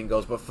how everything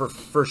goes. But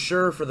for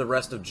sure, for the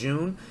rest of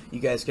June, you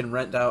guys can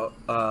rent out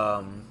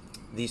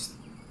these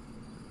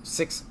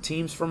 6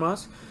 teams from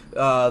us.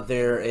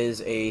 There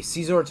is a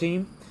Scizor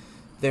team.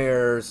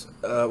 There's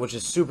which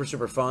is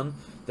super fun.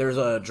 There's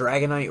a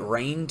Dragonite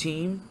Rain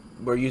team.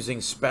 We're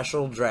using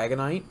special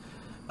Dragonite.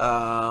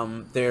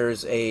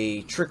 There's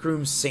a Trick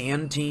Room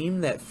Sand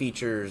team that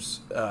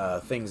features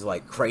things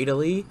like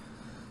Cradily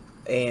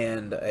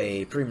and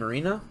a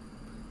Primarina.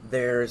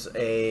 There's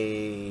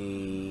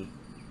a...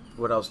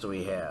 What else do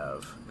we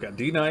have? We got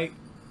D-Knight.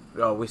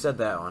 Oh, we said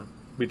that one.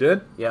 We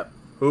did? Yep.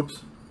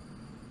 Oops.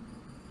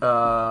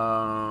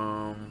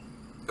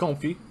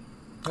 Comfy.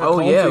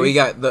 Oh yeah, we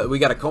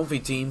got a Comfy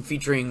team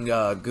featuring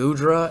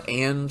Goodra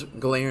and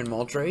Galarian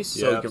Moltres.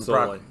 So you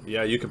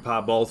can you can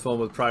pop both of them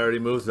with priority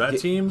moves. That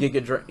team,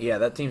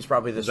 that team's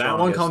probably the strongest.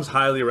 That one comes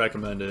highly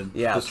recommended.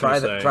 Yeah, try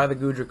the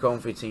Goodra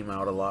Comfy team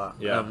out a lot.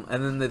 Yeah,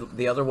 and then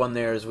the other one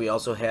there is we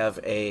also have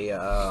a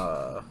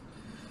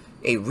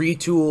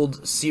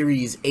retooled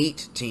Series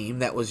 8 team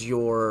that was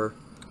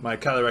my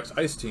Calyrex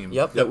Ice team.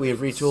 Yep, that we have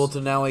retooled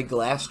to now a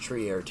Glass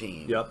Trier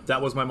team. Yep, that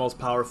was my most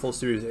powerful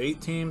Series 8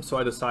 team, so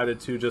I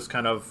decided to just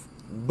kind of...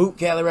 boot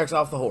Calyrex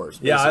off the horse,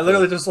 basically. Yeah, I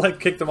literally just, like,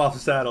 kicked him off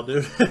the saddle,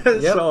 dude.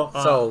 Yep.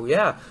 So,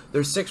 yeah,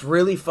 there's 6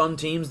 really fun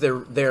teams.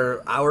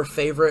 They're our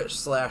favorite /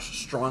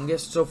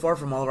 strongest so far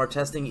from all of our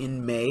testing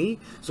in May.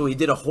 So we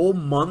did a whole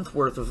month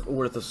worth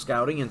of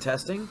scouting and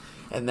testing.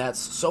 And that's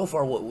so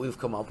far what we've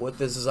come up with.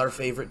 This is our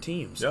favorite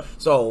teams. Yep.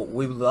 So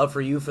we would love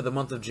for you for the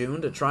month of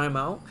June to try them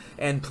out.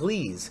 And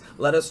please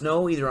let us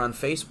know either on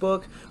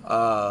Facebook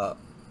or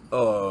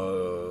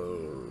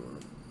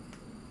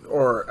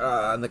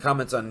in the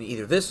comments on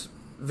either this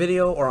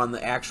video or on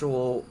the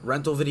actual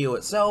rental video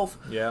itself.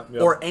 Yeah.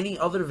 Or any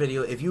other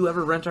video. If you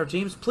ever rent our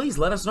teams, please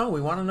let us know.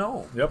 We want to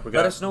know. Yep.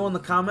 Let us know in the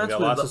comments. We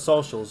got lots of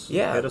socials.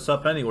 Yeah. Hit us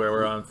up anywhere.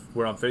 We're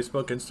on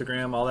Facebook,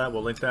 Instagram, all that.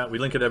 We'll link that. We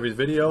link it every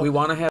video. We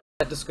want to have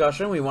that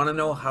discussion. We want to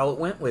know how it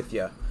went with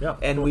you. Yeah.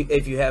 And cool.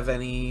 if you have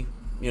any,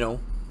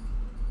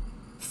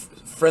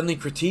 friendly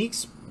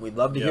critiques, we'd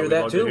love to hear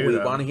that too. We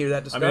want to hear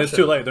that discussion. I mean, it's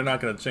too late. They're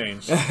not going to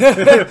change.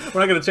 We're not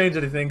going to change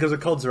anything because the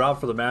codes are out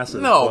for the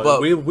masses. No,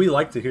 but we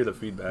like to hear the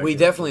feedback. We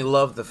definitely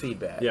love the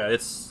feedback. Yeah,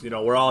 it's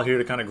we're all here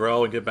to kind of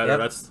grow and get better.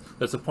 Yep.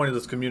 That's the point of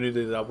this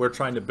community that we're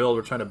trying to build.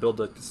 We're trying to build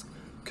this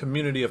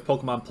community of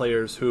Pokemon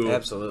players who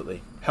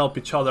absolutely help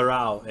each other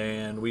out,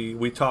 and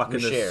we talk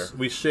in this.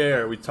 We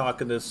share. We talk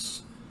in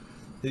this.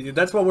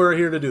 That's what we're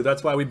here to do.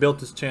 That's why we built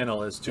this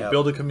channel, is to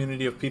build a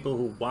community of people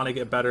who want to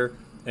get better,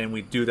 and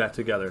we do that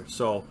together.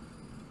 So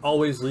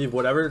always leave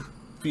whatever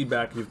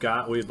feedback you've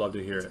got. We'd love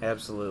to hear it.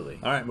 Absolutely.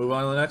 All right, move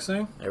on to the next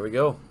thing. There we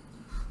go.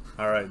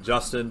 All right,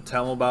 Justin,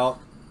 tell them about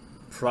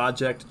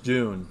Project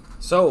June.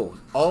 So,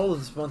 all of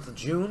this month of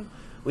June,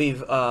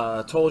 we've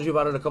told you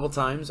about it a couple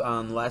times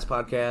on the last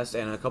podcast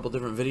and a couple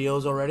different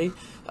videos already.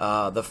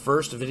 The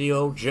first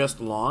video just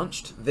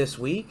launched this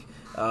week.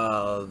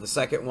 The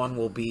second one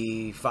will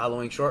be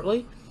following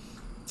shortly.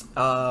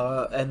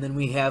 And then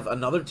we have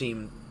another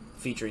team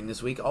featuring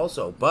this week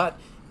also. But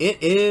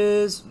it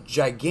is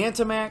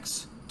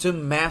Gigantamax to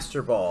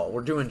Masterball.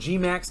 We're doing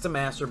Gmax to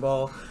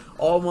Masterball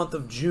all month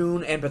of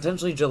June and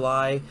potentially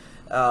July.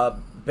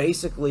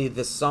 Basically,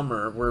 this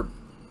summer, we're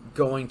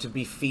going to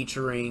be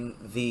featuring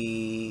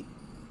the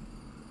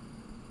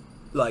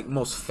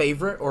most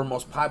favorite or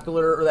most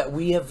popular, or that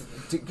we have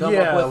come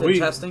up with in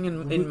testing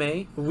in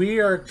May. We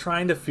are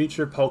trying to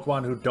feature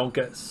Pokemon who don't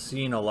get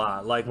seen a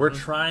lot. Like we're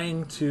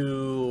trying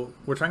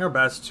our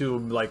best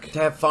to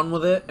have fun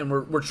with it, and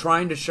we're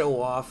trying to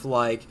show off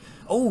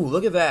oh,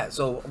 look at that.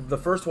 So the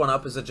first one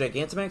up is a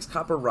Gigantamax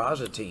Copper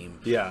Raja team.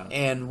 Yeah.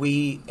 And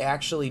we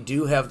actually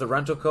do have the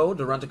rental code.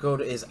 The rental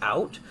code is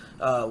out.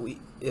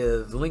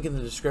 The link in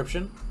the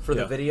description for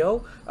the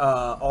video.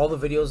 All the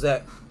videos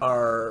that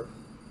are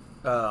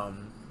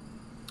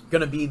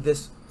going to be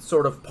this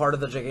sort of part of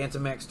the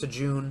Gigantamax to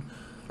June,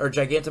 or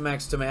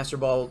Gigantamax to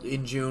Masterball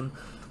in June.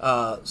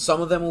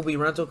 Some of them will be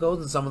rental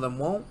codes and some of them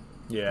won't.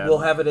 Yeah, we'll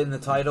have it in the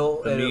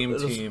title. The meme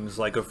teams,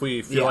 if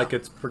we feel like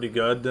it's pretty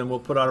good, then we'll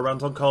put out a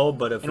rental code.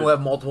 But we'll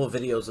have multiple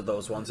videos of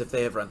those ones if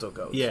they have rental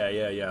codes.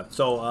 Yeah.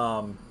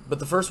 So, but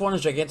the first one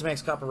is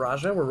Gigantamax Copper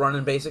Raja. We're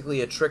running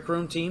basically a Trick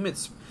Room team.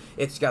 It's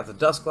got the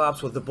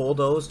Dusclops with the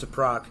Bulldoze to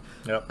proc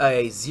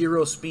a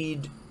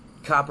 0-speed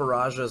Copper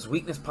Raja's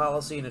weakness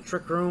policy in a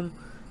Trick Room,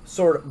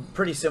 sort of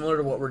pretty similar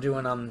to what we're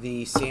doing on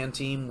the Sand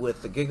team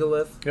with the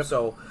Gigalith. Yep.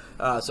 So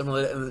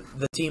similar.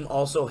 The team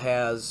also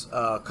has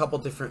a couple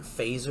different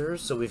phasers.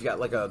 So we've got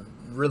like a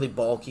really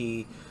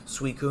bulky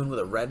Suicune with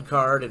a red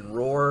card and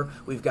Roar.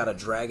 We've got a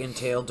Dragon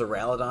Tail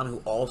Duraludon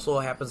who also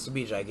happens to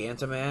be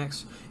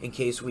Gigantamax in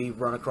case we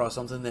run across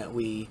something that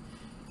we.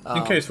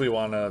 In case we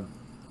want to.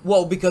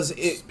 Well, because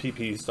it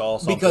PP stall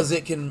something. because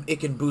it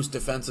can boost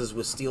defenses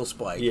with Steel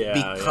Spike. Yeah,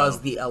 because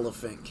yeah. the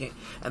elephant can.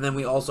 And then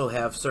we also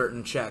have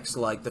certain checks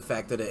like the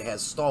fact that it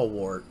has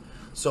Stalwart,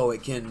 so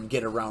it can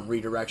get around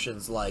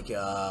redirections like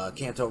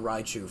Kanto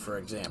Raichu, for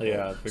example.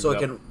 Yeah.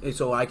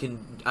 So I can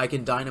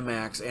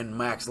Dynamax and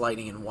Max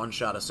Lightning in one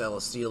shot a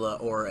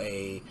Celesteela or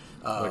a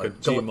like a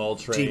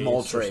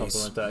G-Moltres or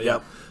something like that. Yeah.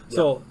 Yep.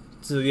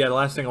 So yeah, the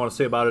last thing I want to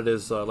say about it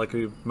is like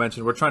we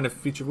mentioned, we're trying to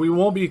feature. We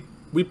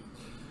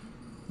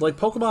like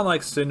Pokemon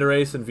like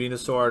Cinderace and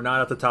Venusaur are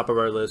not at the top of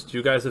our list.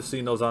 You guys have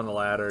seen those on the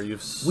ladder.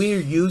 We're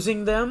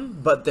using them,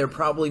 but they're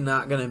probably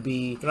not going to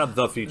be. They're not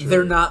the feature.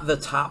 They're not the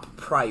top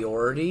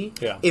priority.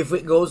 Yeah. If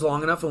it goes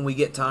long enough and we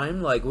get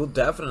time, like we'll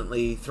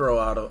definitely throw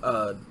out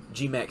a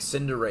Gmax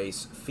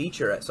Cinderace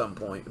feature at some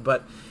point.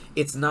 But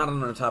it's not on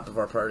the top of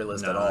our priority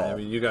list at all. I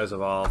mean, you guys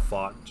have all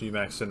fought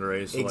Gmax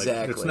Cinderace. Exactly.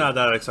 Like, it's not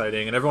that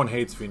exciting, and everyone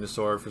hates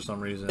Venusaur for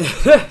some reason.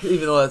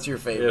 Even though that's your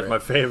favorite. It's my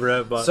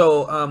favorite, but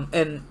so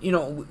and you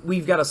know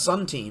we've got a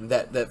Sun team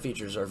that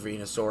features our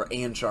Venusaur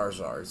and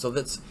Charizard. So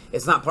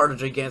it's not part of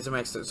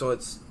Gigantamax, so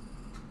it's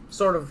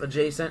sort of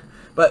adjacent.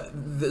 But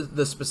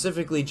the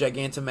specifically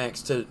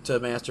Gigantamax to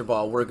Master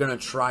Ball, we're gonna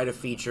try to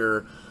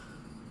feature.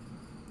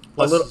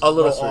 A little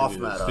off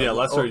meta. Yeah,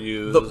 lesser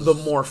used. The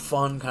more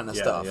fun kind of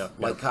stuff, yeah,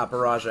 like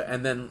Caparaja.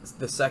 And then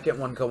the second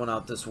one coming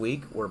out this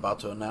week, we're about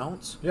to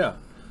announce. Yeah.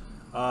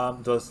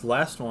 The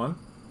last one.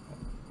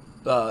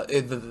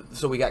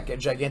 So we got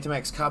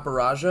Gigantamax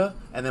Caparaja,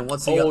 and then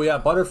what's the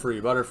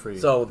Butterfree.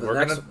 So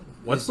the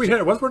once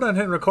we're done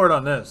hitting record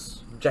on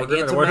this, we're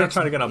gonna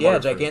try to get on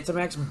Butterfree.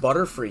 Gigantamax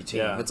Butterfree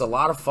team. Yeah. It's a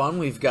lot of fun.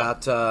 We've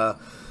got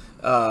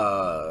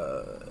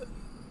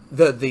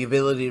the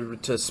ability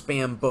to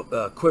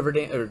spam Quiver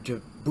Dance, or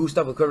to boost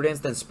up with Quiver Dance,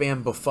 then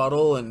spam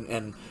Befuddle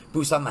and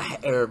boost on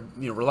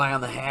rely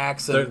on the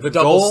hacks and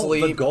double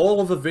sleep. The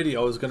goal of the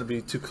video is going to be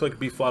to click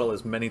Befuddle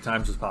as many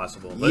times as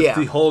possible.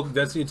 That's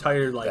That's the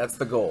entire That's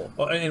the goal.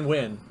 And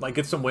win, like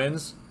get some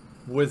wins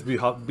with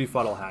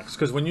Befuddle hacks,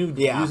 because when you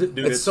use it,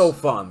 dude, it's so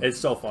fun. It's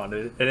so fun,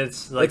 and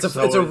it's like it's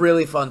a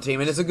really fun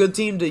team, and it's a good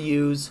team to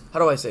use. How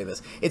do I say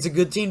this? It's a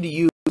good team to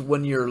use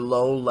when you're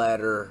low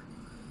ladder.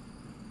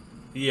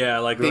 Yeah,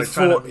 like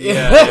before, we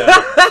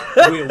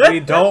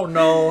don't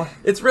know.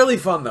 It's really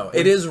fun though.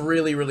 It is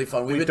really, really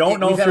fun. We don't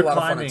know if you're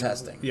climbing.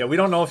 Testing. Yeah, we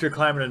don't know if you're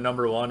climbing to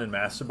 #1 in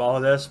Masterball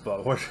of this,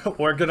 but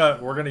we're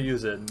gonna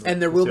use it.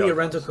 And there will be a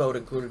rental code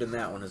included in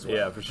that one as well.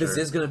 Yeah, for sure. This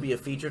is gonna be a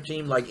feature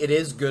team. Like it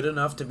is good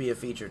enough to be a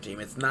feature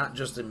team. It's not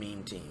just a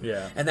meme team.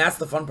 Yeah. And that's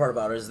the fun part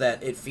about it, is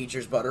that it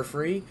features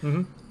Butterfree,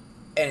 and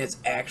it's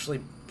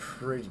actually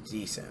pretty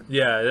decent.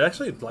 Yeah, it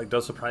actually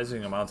does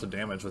surprising amounts of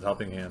damage with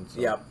Helping Hand.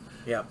 So. Yep.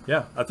 Yep.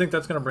 Yeah, I think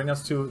that's going to bring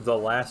us to the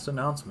last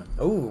announcement.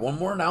 Oh, one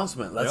more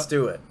announcement. Let's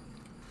do it.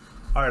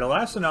 All right, the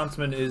last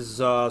announcement is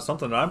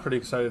something that I'm pretty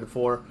excited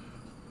for,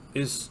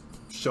 is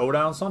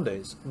Showdown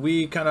Sundays.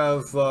 We kind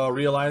of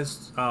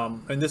realized,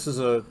 and this is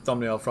a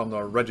thumbnail from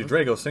the Reggie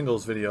Drago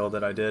singles video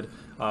that I did.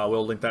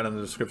 We'll link that in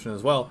the description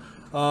as well.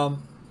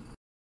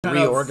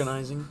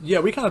 Reorganizing? Yeah,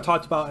 we kind of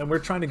talked about, and we're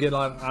trying to get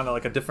on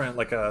like a different,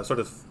 like a sort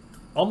of,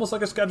 almost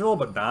like a schedule,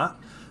 but not.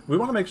 We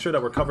want to make sure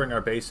that we're covering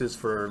our bases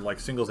for like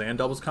singles and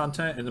doubles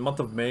content. In the month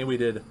of May, we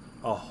did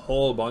a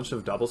whole bunch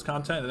of doubles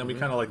content, and then we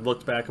kind of like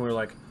looked back and we were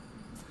like,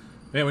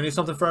 man, we need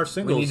something for our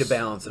singles. We need to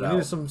balance it out. We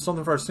need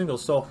something for our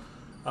singles. So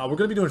we're going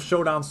to be doing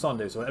Showdown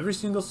Sundays. So every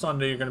single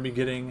Sunday, you're going to be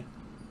getting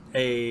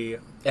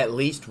at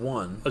least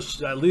one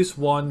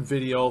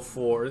video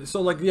for. So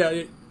like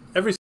every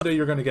Sunday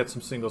you're going to get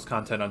some singles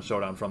content on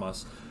Showdown from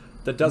us.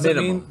 That doesn't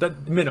mean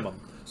that minimum.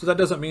 So that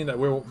doesn't mean that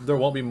there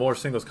won't be more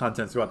singles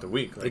content throughout the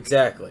week. Like,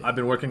 exactly. I've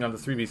been working on the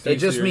 3v3 It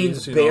just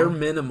means bare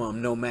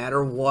minimum, no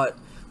matter what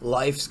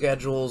life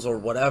schedules or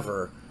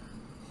whatever.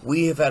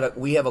 We have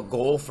a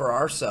goal for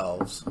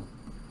ourselves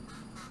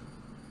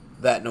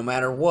that no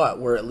matter what,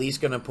 we're at least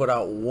going to put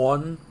out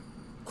one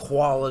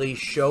quality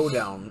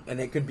showdown, and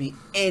it could be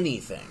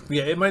anything.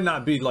 Yeah, it might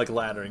not be like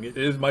laddering.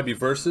 It might be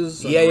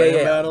versus.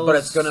 Battles. But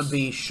it's going to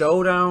be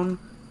showdown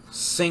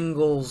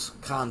singles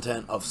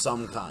content of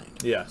some kind.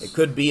 Yes. It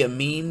could be a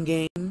meme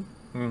game.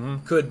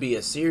 Could be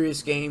a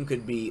serious game.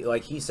 Could be,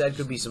 like he said,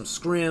 could be some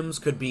scrims.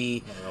 Could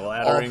be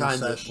all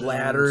kinds of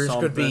ladders.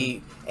 Something. Could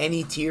be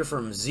any tier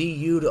from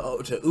ZU to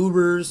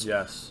Ubers.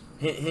 Yes.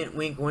 Hint, hint,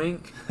 wink,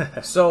 wink.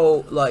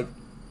 So, like,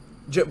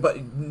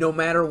 but no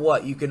matter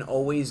what, you can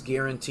always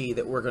guarantee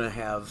that we're going to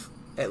have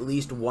at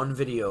least one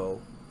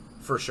video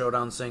for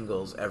Showdown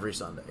Singles every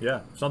Sunday. Yeah,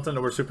 something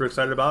that we're super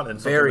excited about,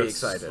 and something very that's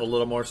excited. A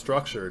little more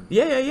structured.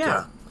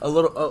 Yeah. A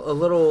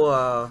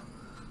little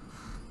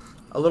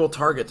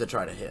target to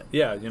try to hit.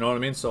 Yeah, you know what I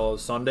mean. So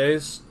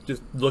Sundays,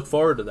 just look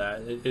forward to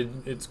that.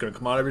 It's going to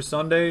come out every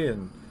Sunday,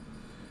 and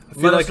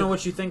Let us know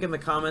what you think in the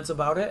comments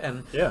about it,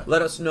 and Yeah.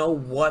 let us know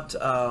what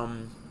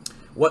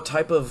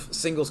type of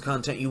singles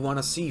content you want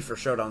to see for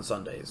Showdown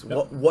Sundays.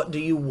 Yep. What do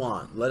you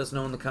want? Let us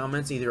know in the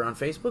comments, either on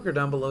Facebook or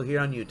down below here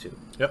on YouTube.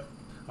 Yep.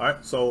 All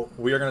right, so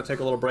we are going to take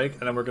a little break,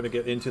 and then we're going to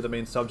get into the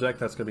main subject.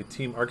 That's going to be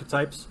Team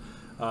Archetypes.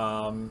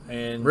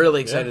 And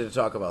Really excited to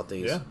talk about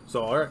these. Yeah.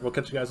 So, all right, we'll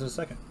catch you guys in a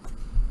second.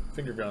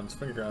 Finger guns,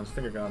 finger guns,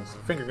 finger guns,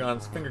 finger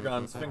guns, finger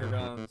guns, finger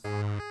guns.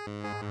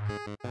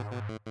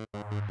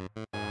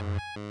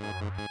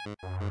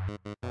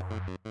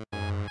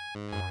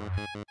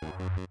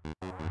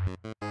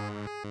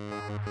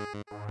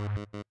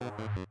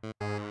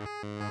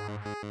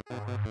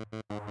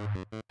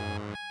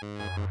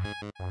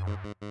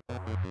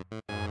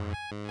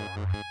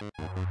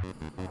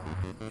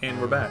 And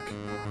we're back.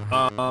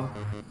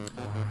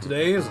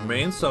 Today's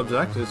main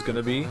subject is going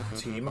to be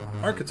Team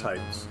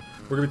Archetypes.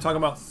 We're going to be talking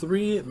about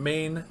 3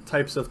 main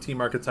types of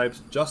Team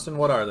Archetypes. Justin,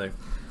 what are they?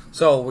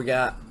 So we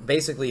got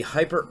basically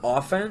hyper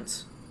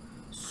offense,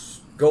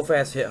 go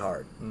fast, hit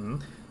hard,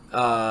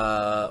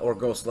 or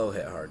go slow,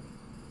 hit hard.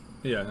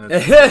 Yeah.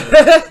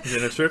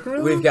 In a trick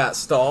room? We've got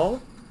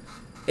stall,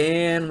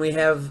 and we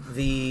have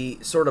the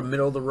sort of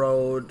middle of the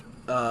road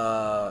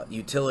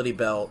utility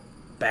belt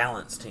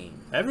balance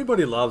team.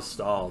 Everybody loves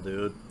stall,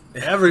 dude.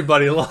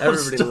 Everybody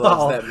loves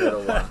that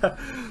middle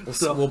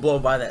one. We'll blow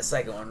by that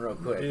second one real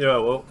quick. Yeah,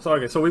 well,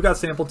 sorry. So we've got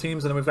sample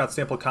teams, and then we've got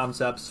sample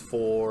concepts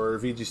for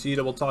VGC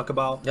that we'll talk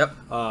about. Yep.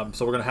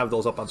 So we're going to have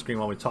those up on screen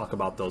when we talk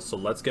about those. So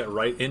let's get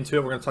right into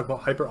it. We're going to talk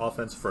about hyper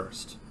offense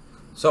first.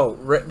 So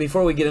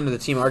before we get into the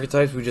team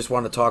archetypes, we just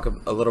want to talk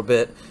a little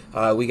bit.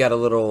 We got a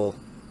little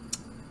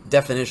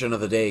definition of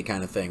the day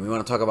kind of thing. We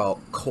want to talk about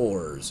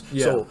cores.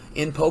 Yeah. So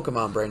in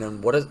Pokemon,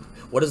 Brandon, what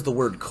does the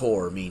word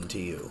core mean to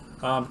you?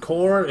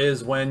 Core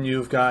is when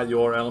you've got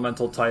your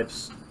elemental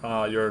types,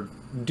 your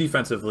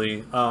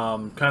defensively,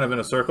 kind of in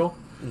a circle.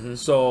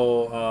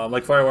 So,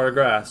 like Fire, Water,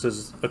 Grass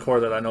is a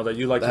core that I know that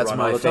you like to run all the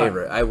time. That's my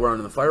favorite. I run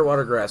in the Fire,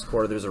 Water, Grass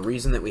core. There's a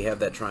reason that we have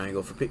that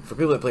triangle. For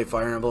people that play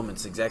Fire Emblem,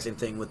 it's the exact same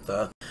thing with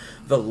the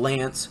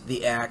lance,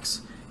 the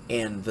axe,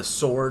 and the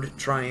sword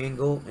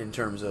triangle in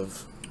terms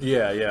of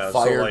Yeah.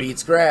 fire so, like,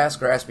 beats grass,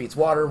 grass beats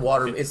water,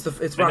 it's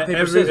rock,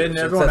 paper, scissors. And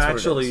everyone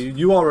actually,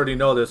 you already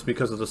know this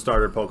because of the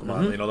starter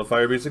Pokemon. You know, the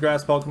fire beats the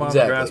grass Pokemon,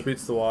 Exactly. the grass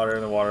beats the water,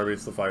 and the water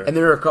beats the fire. And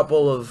there are a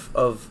couple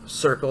of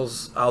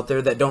circles out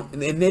there that don't,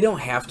 and they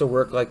don't have to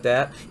work like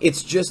that.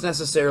 It's just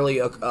necessarily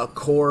a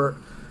core.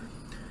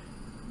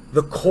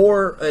 The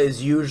core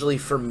is usually,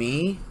 for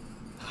me,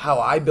 how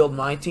I build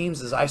my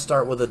teams is I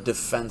start with a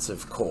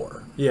defensive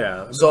core.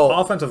 Yeah, So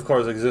offensive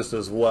cores exist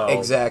as well.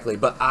 Exactly,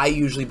 but I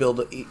usually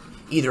build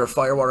either a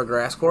fire, water,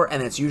 grass core,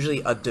 and it's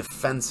usually a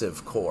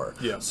defensive core.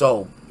 Yeah.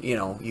 So, you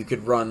know, you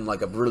could run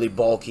like a really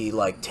bulky,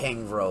 like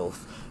Tangrowth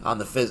on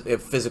the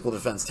physical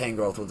defense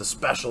Tangrowth with a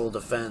special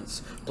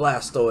defense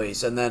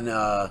Blastoise, and then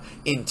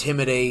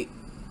intimidate,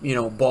 you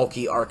know,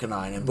 bulky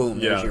Arcanine, and boom,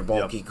 there's your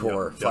bulky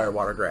core, fire,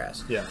 water,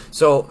 grass. Yeah.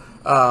 So,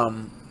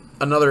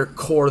 another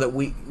core that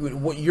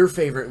what your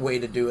favorite way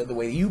to do it, the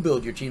way you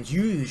build your teams,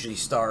 you usually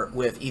start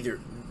with either,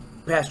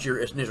 past your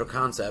initial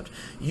concept,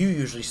 you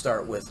usually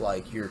start with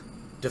like your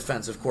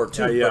defensive core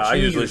too. Yeah, but I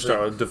usually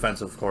start with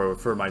defensive core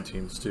for my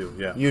teams too.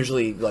 Yeah,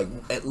 usually like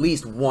at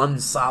least one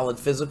solid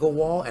physical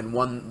wall and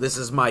one. This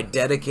is my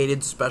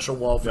dedicated special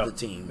wall for the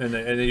team. And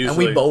they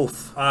usually, we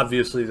both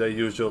obviously they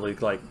usually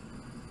like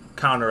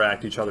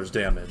counteract each other's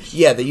damage.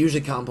 Yeah, they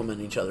usually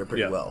complement each other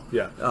pretty well.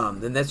 Yeah.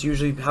 And that's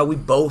usually how we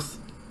both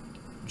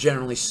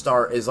generally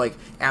start. Is like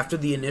after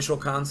the initial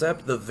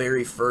concept, the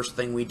very first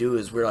thing we do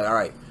is we're like, all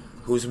right,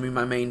 who's gonna be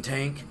my main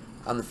tank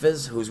on the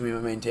Fizz? Who's gonna be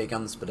my main tank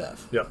on the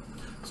Spadef? Yep.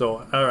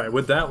 So, all right,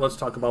 with that, let's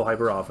talk about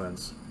hyper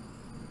offense.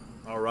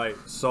 All right,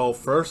 so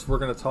first we're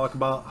going to talk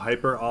about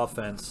hyper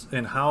offense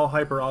and how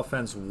hyper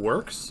offense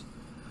works.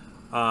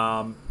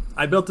 I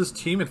built this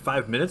team in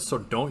 5 minutes, so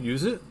don't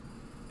use it.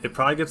 It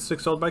probably gets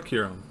 6-0'd by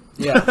Kiram.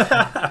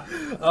 Yeah.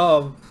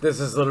 This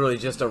is literally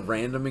just a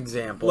random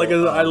example. Like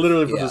I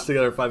literally put this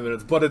together in 5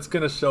 minutes, but it's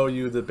going to show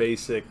you the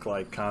basic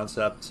like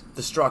concept,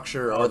 the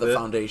structure or the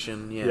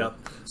foundation. Yeah. Yep.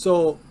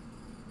 So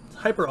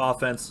hyper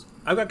offense.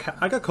 I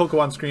got Coco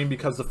on screen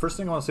because the first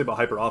thing I want to say about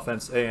hyper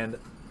offense, and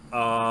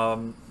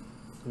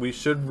we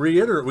should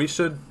reiterate, we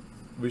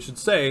should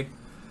say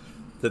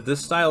that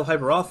this style of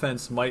hyper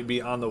offense might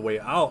be on the way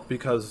out,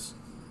 because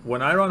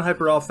when I run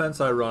hyper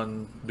offense, I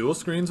run dual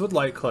screens with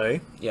light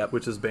clay,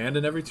 which is banned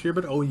in every tier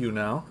but OU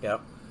now.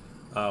 Yep.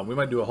 We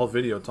might do a whole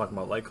video talking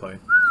about light clay.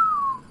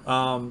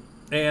 And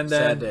then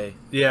sad day.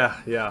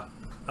 Yeah.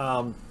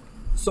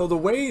 So the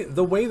way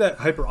that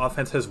hyper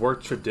offense has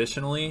worked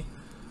traditionally.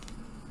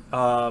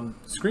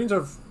 Screens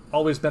have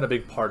always been a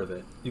big part of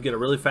it. You get a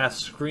really fast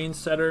screen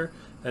setter,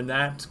 and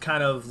that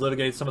kind of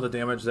litigates some of the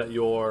damage that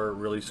your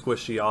really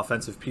squishy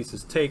offensive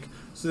pieces take,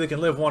 so they can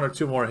live 1 or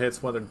 2 more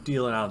hits when they're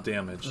dealing out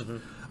damage.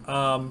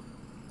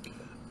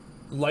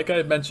 Like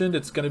I mentioned,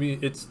 it's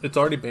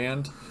already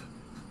banned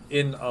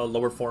in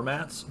lower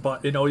formats,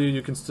 but in OU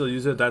you can still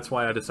use it. That's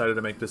why I decided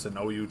to make this an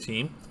OU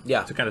team.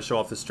 Yeah. To kind of show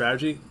off the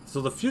strategy. So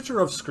the future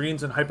of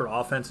screens and hyper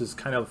offense is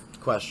kind of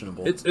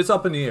questionable. It's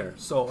up in the air.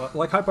 So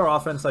like hyper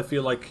offense, I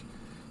feel like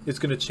it's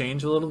going to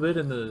change a little bit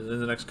in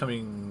the next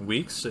coming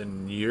weeks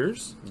and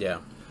years. Yeah.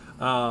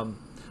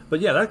 But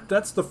yeah,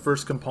 that's the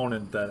first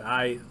component that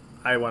I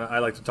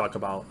like to talk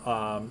about.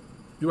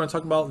 You want to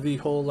talk about the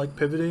whole like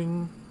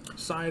pivoting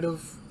side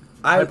of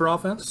hyper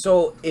offense?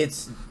 So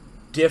it's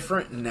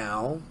different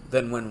now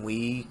than when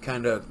we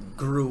kind of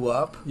grew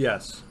up.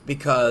 Yes.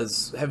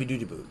 Because heavy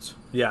duty boots.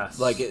 Yes.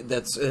 Like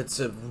it's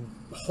a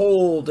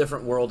whole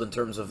different world in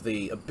terms of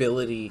the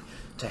ability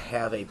to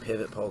have a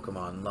pivot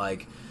Pokemon.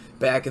 Like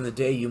back in the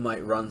day, you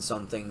might run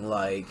something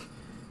like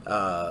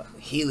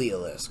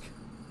Heliolisk.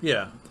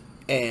 Yeah.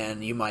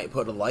 And you might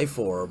put a Life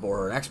Orb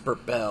or an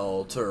Expert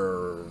Belt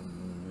or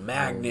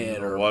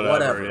Magnet or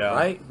whatever yeah.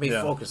 Right?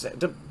 Yeah. Focus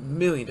it. A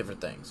million different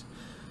things.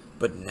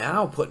 But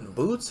now putting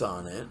boots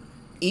on it,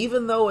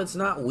 even though it's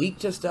not weak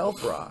to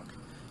Stealth Rock,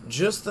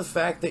 just the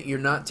fact that you're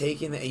not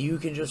taking that, you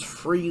can just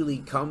freely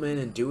come in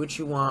and do what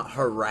you want,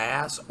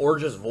 harass, or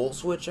just Volt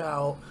Switch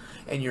out,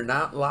 and you're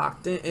not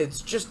locked in.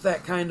 It's just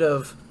that kind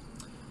of,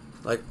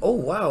 like, oh,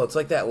 wow, it's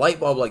like that light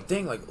bulb, like,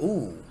 ding, like,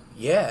 ooh,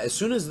 yeah. As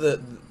soon as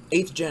the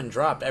 8th gen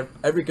dropped,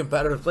 every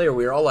competitive player,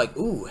 we were all like,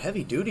 ooh,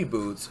 heavy duty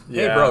boots.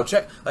 Yeah. Hey, bro,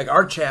 check. Like,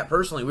 our chat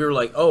personally, we were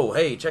like, oh,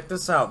 hey, check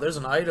this out. There's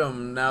an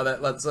item now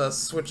that lets us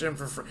switch in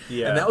for free.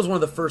 Yeah. And that was one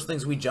of the first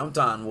things we jumped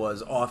on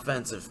was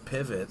offensive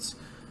pivots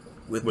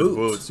with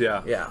boots.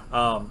 Yeah. Yeah.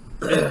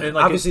 And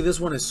like obviously, this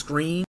one is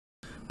screen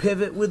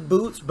pivot with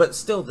boots, but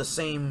still the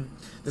same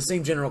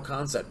general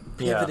concept,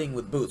 pivoting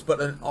with boots.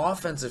 But an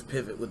offensive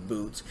pivot with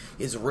boots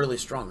is really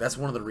strong. That's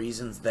one of the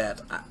reasons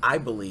that I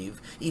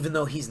believe, even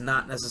though he's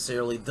not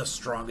necessarily the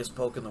strongest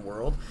poke in the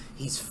world,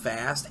 he's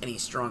fast and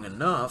he's strong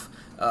enough.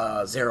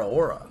 Zero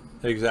Aura.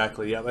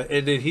 Exactly. Yeah,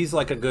 and he's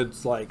like a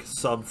good like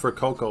sub for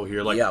Coco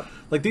here. Like,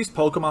 like these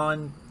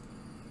Pokemon.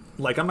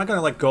 Like, I'm not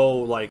gonna like go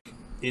like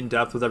in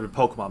depth with every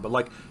Pokemon, but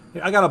like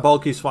I got a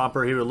bulky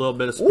Swampert here, a little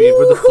bit of speed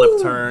with the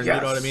flip turn. Yes.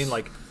 You know what I mean?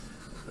 Like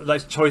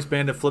Choice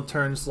Banded flip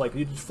turns. Like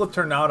you just flip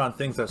turn out on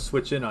things that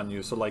switch in on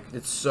you. So like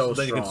it's so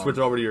then strong. you can switch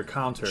over to your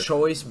counter.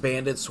 Choice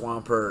Banded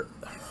Swampert.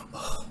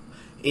 Oh,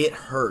 it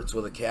hurts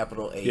with a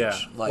capital H. Yeah,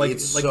 like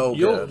it's so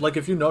good. Like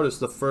if you notice,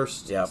 the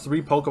first 3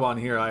 Pokemon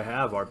here I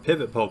have are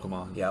pivot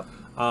Pokemon. Yep.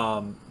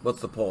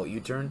 What's the pull?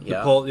 U-turn?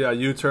 Yeah. Pull, yeah,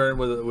 U-turn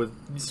with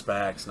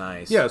Spax,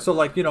 nice. Yeah, so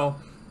like, you know,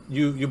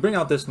 you bring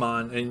out this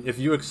mon, and if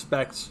you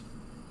expect,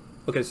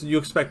 okay, so you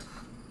expect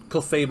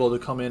Clefable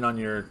to come in on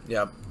your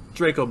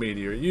Draco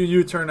Meteor,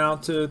 you turn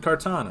out to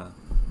Kartana,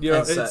 you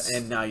know,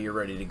 and now you're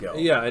ready to go.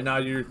 Yeah, and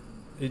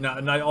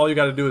now all you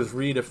got to do is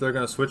read if they're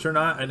going to switch or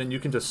not, and then you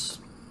can just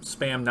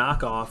spam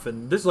knockoff,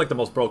 and this is like the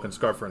most broken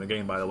Scarfer in the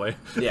game, by the way.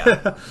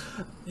 Yeah.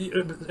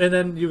 And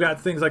then you got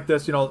things like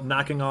this, you know,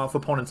 knocking off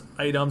opponents'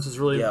 items is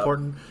really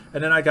important.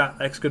 And then I got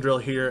Excadrill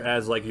here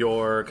as like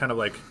your kind of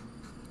like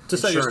to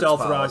set your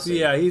stealth rocks.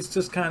 Yeah, he's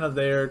just kind of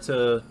there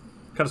to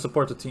kind of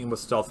support the team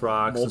with stealth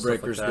rocks. Mold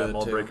Breaker's like good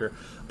Mold too. Breaker.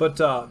 But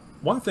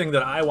one thing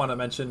that I want to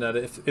mention that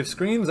if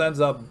Screens ends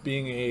up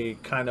being a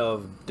kind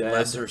of dead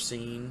lesser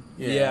scene,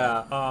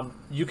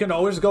 you can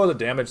always go the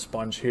damage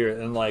sponge here,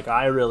 and like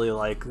I really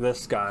like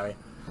this guy.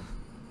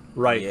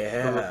 Right.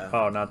 Yeah.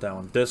 Oh, not that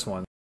one. This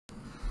one.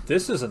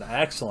 This is an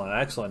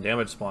excellent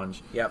damage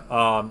sponge. Yep.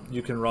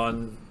 You can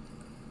run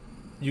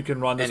this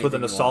with Anything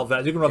an assault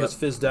vest. You can run this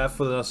Fizz Def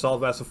with an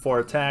assault vest of 4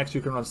 attacks.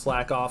 You can run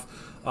Slack Off.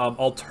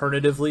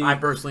 Alternatively, I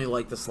personally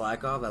like the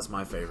Slack Off. That's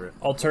my favorite.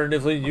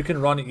 Alternatively, you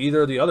can run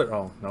either of the other.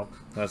 Oh no,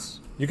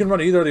 you can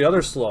run either of the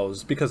other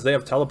slows because they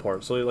have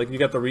teleport. So like you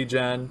got the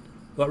regen.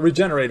 Well,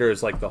 regenerator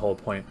is like the whole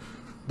point,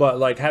 but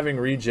like having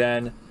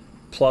regen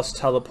plus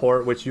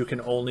teleport, which you can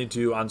only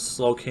do on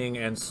Slowking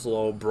and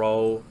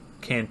Slowbro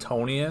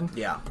Cantonian.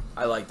 Yeah,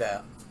 I like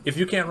that. If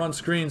you can't run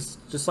screens,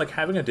 just like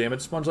having a damage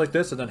sponge like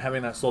this and then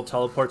having that slow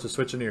teleport to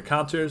switch into your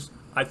counters,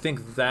 I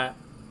think that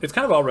it's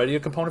kind of already a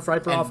component for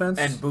hyper offense.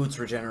 And Boots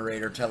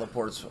Regenerator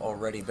teleport's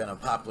already been a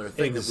popular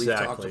thing that we've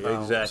talked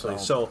about. Exactly.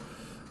 So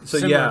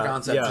similar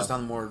concept, just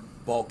on the more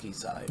bulky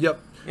side. Yep.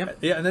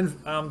 Yeah, and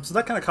then so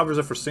that kind of covers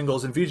it for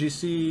singles. In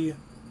VGC,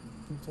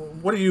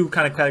 what do you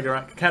kind of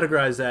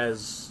categorize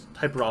as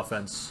hyper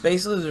offense?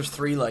 Basically, there's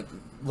 3 like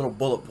little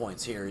bullet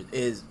points here.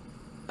 Is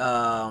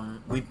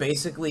we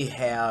basically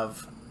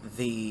have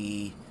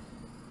the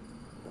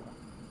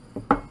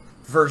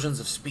versions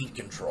of speed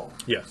control.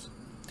 Yes.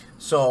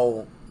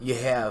 So you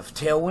have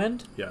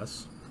Tailwind.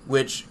 Yes.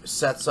 Which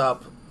sets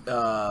up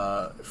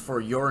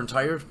for your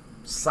entire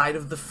side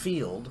of the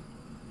field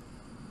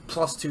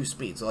 +2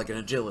 speed, so like an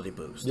agility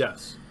boost.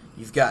 Yes.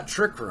 You've got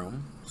Trick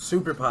Room,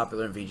 super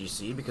popular in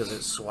VGC because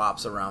it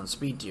swaps around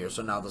speed tier,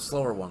 so now the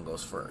slower one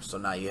goes first. So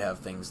now you have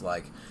things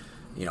like,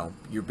 you know,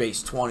 your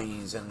base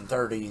 20s and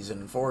 30s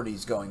and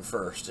 40s going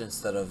first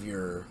instead of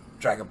your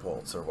Dragon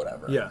Pulse or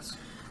whatever. Yes.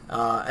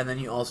 And then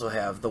you also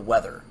have the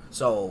weather.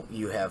 So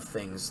you have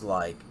things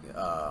like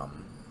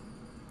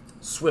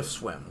Swift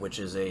Swim, which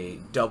is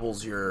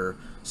doubles your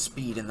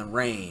speed in the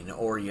rain,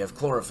 or you have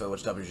Chlorophyll,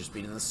 which doubles your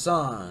speed in the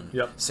sun.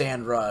 Yep.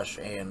 Sand Rush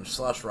and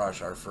Slush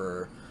Rush are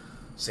for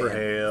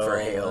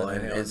hail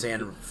and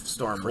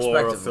Sandstorm,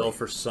 Chlorophyll respectively.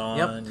 for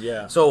sun. Yep.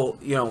 Yeah. So,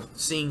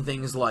 seeing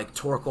things like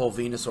Torkoal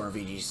Venusaur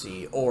in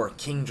VGC or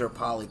Kingdra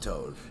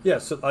Politoed. Yeah,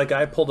 so like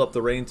I pulled up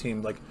the rain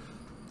team, like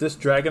this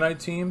Dragonite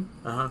team,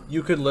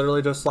 you could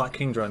literally just slot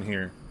Kingdra in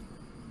here.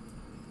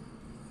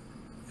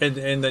 And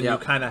then you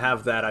kind of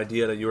have that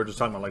idea that you were just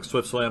talking about, like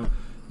Swift Swim,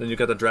 then you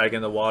got the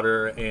Dragon, the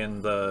Water,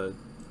 and the...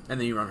 And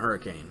then you run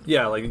Hurricane.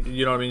 Yeah, like,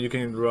 you know what I mean? You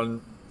can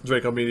run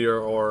Draco Meteor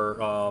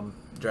or...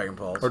 Dragon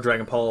Pulse. Or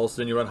Dragon Pulse,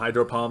 then you run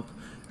Hydro Pump,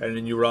 and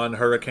then you run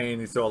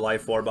Hurricane, you throw a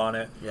Life Orb on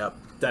it. Yep.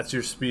 That's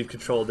your speed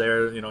control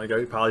there, you got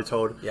your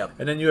Politoed. Yep.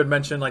 And then you had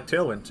mentioned, like,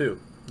 Tailwind, too.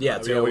 Yeah,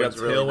 Tailwind's we got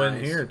really Tailwind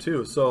nice. here,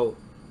 too, So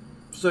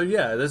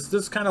yeah, this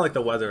is kind of like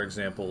the weather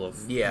example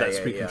of that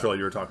speed control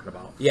you were talking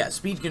about. Yeah,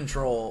 speed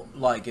control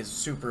is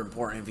super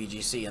important in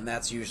VGC, and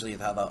that's usually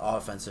how the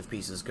offensive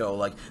pieces go.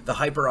 Like the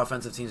hyper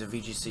offensive teams of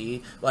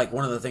VGC, like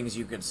one of the things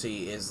you could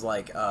see is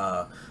like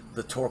the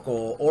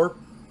Torkoal or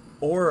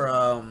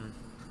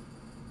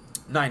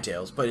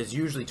Ninetales, but it's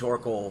usually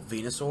Torkoal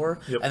Venusaur,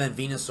 and then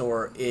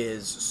Venusaur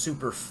is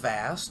super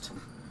fast.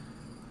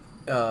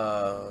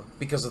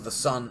 Because of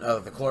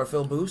the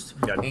chlorophyll boost,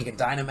 and you can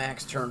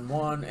Dynamax turn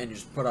 1 and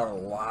just put out a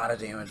lot of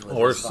damage with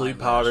or Sleep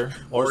Powder,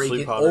 or to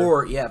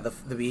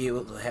be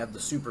able to have the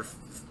super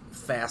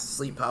fast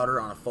Sleep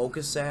Powder on a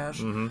Focus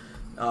Sash.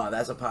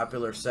 That's a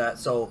popular set,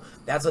 so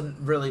that's a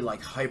really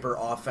hyper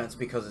offense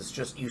because it's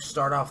just you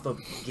start off the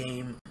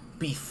game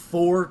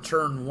before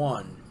turn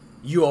 1.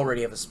 You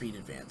already have a speed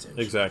advantage.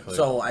 Exactly.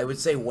 So I would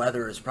say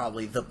Weather is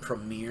probably the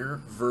premier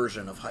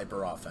version of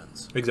hyper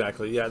offense.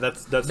 Exactly. Yeah,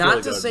 that's not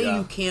really to good, say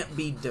you can't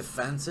be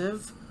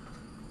defensive,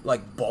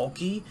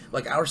 bulky,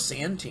 like our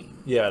Sand team.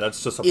 Yeah,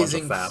 that's just a bunch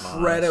of fat is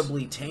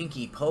incredibly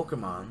tanky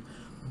Pokemon,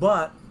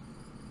 but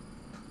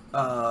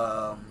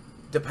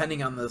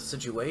depending on the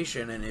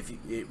situation, and if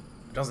it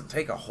doesn't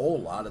take a whole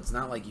lot, it's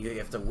not like you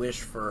have to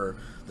wish for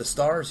the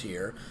stars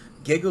here.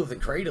 Gigalith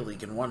and Cradily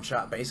can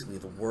one-shot basically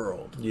the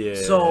world. Yeah.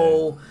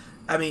 So,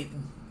 I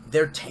mean,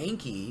 they're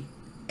tanky,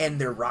 and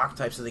they're rock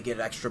types, so they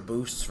get extra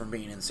boosts from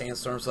being in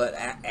Sandstorm, so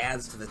that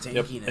adds to the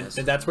tankiness.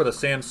 And that's where the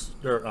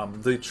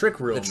the Trick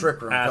Room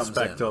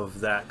aspect of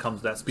that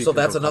comes. That speed. So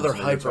that's another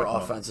hyper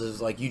offense. Is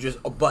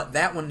but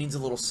that one needs a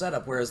little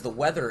setup. Whereas the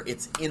Weather,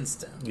 it's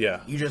instant.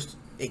 Yeah. You just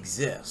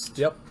exist.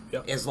 Yep.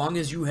 As long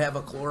as you have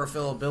a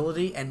chlorophyll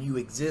ability and you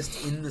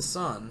exist in the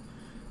sun,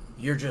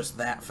 you're just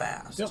that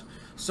fast. Yep.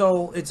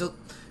 So it's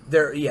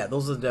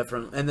those are the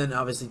different, and then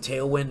obviously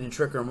Tailwind and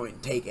Trick Room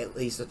would take at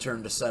least a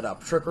turn to set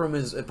up. Trick Room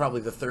is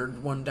probably the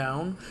third one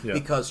down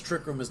because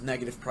Trick Room is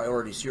negative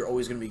priority, so you're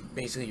always going to be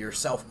basically you're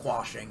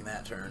self-quashing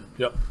that turn.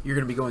 Yep. You're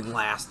going to be going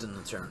last in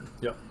the turn.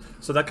 Yep.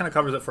 So that kind of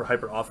covers it for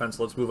hyper offense.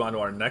 Let's move on to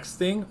our next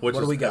thing, which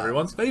is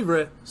everyone's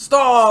favorite.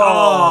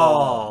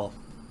 Stall!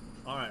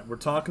 All right, we're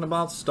talking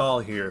about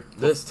Stall here.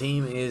 This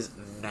team is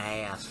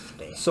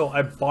nasty. So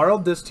I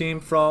borrowed this team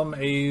from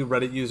a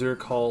Reddit user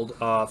called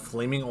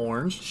Flaming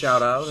Orange.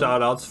 Shout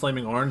outs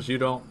Flaming Orange. You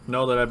don't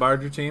know that I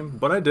borrowed your team,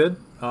 but I did.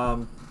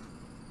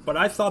 But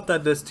I thought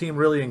that this team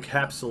really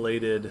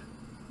encapsulated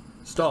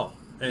Stall.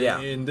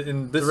 And this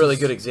it's a really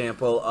good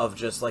example of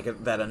just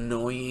that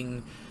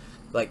annoying,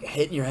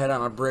 hitting your head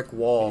on a brick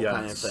wall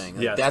kind of thing.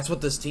 That's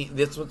what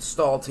that's what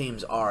Stall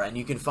teams are, and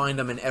you can find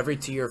them in every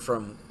tier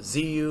from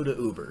ZU to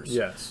Ubers.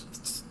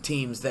 Yes.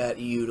 Teams that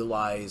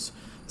utilize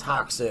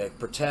Toxic,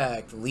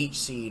 Protect, Leech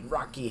Seed,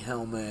 Rocky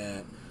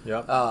Helmet.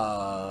 Yep.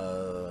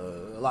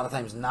 A lot of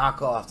times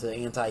knockoff to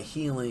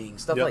anti-healing,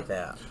 stuff like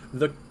that.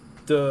 The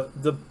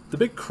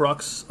big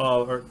crux,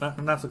 or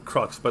not the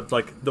crux, but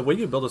the way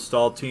you build a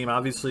Stall team,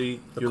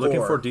 obviously you're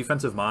looking for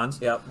defensive mons.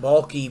 Yep,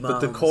 bulky mons. But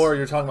the core,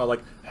 you're talking about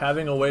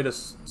having a way to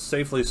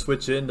safely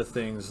switch into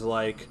things so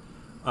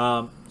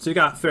you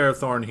got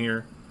Ferrothorn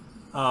here,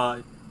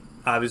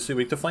 obviously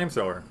weak to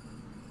Flamethrower.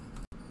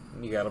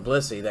 You got a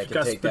Blissey that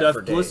can take that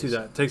for days. Blissey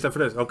that takes that for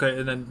days. Okay,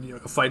 and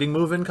then a fighting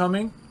move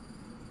incoming.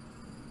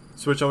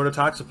 Switch over to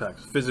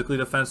Toxapex. Physically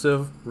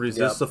defensive,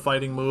 resist the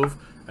fighting move,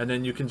 and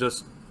then you could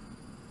just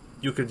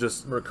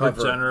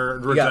recover.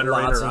 Regenerate. You got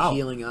lots of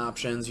healing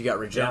options. You got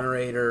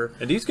Regenerator.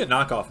 And these get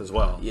knockoff as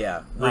well.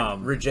 Yeah.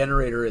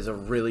 Regenerator is a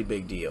really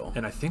big deal.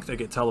 And I think they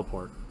get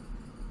Teleport.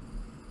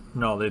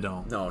 No, they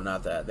don't. No,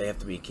 not that. They have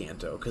to be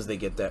Kanto because they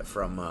get that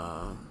from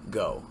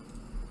Go.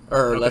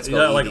 Or Let's Go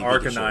Eevee,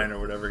 Pikachu. Arcanine or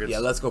whatever. Gets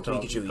Let's Go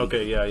Pikachu.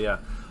 Okay, yeah.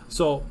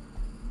 So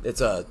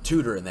it's a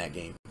tutor in that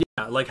game.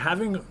 Yeah,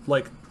 having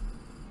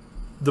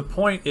the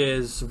point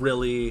is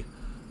really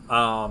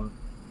to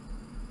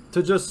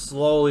just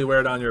slowly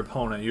wear down your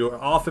opponent. You're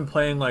often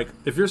playing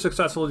if you're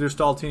successful with your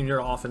Stall team,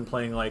 you're often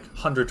playing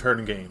 100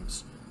 turn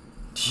games.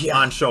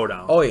 on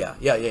Showdown. Oh yeah,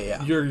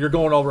 yeah. You're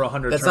going over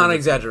 100. That's not an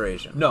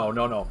exaggeration.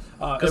 No.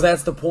 Because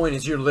that's the point.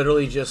 Is you're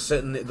literally just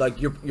sitting like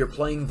you're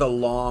playing the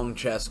long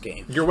chess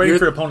game. You're waiting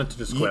for your opponent to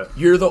just quit.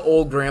 You're the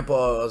old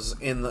grandpas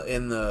in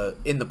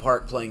the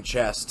park playing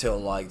chess till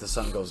like the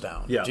sun goes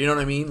down. Yeah. Do you know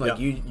what I mean? Like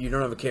you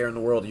don't have a care in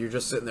the world. You're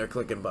just sitting there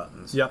clicking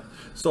buttons. Yep.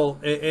 So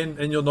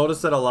and you'll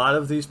notice that a lot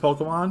of these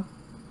Pokemon.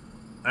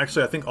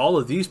 Actually, I think all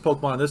of these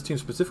Pokemon on this team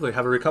specifically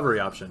have a recovery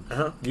option.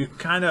 You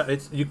kind of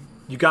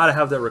you got to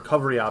have that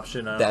recovery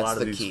option on a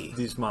lot of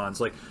these mons.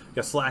 Like you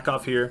got Slack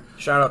off here.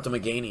 Shout out to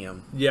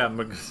Meganium. Yeah.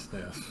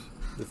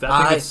 If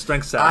that thing gets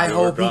Strength Sap, I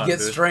hope he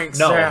gets Strength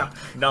Sap.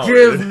 No.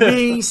 Give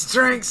me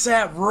Strength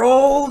Sap.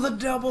 Roll the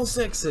double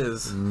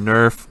sixes.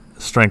 Nerf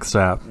Strength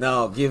Sap.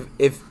 No,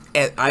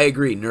 I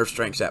agree, nerf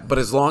Strength Sap. But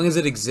as long as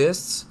it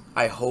exists,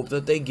 I hope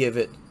that they give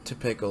it to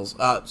Pickles.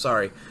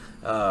 To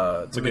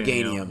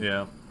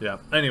Meganium. Yeah.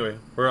 Anyway,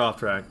 we're off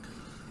track.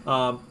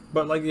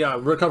 But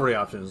recovery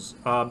options.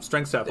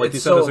 Strength Sap, like you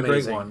said, is a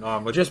great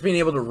one. Just being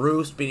able to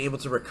roost, being able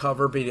to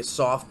recover, being it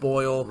soft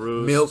boil,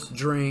 milk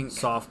drink,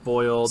 soft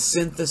boiled,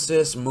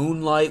 synthesis,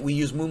 moonlight. We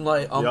use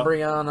Moonlight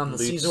Umbreon on the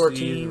Caesar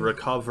team.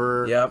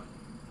 Recover. Yep.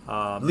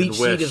 Leech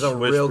Seed is a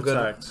real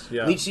good.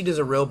 Yeah. Leech Seed is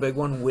a real big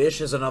one.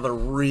 Wish is another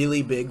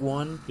really big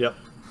one. Yep.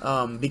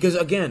 Because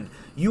again,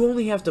 we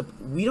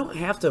don't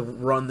have to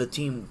run the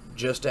team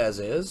just as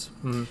is.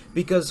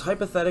 Because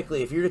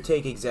hypothetically, if you were to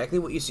take exactly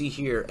what you see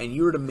here and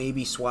you were to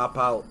maybe swap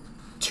out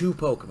 2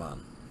 Pokemon,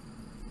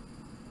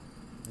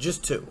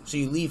 just 2, so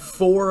you leave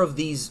 4 of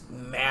these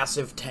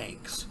massive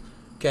tanks,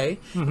 okay,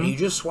 and you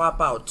just swap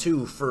out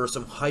 2 for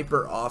some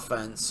hyper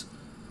offense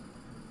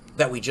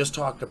that we just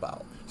talked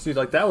about. See,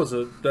 like that's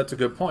a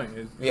good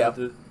point. Yeah.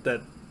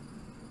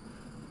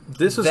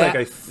 This is like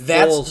a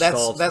full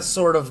stall. That's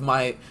sort of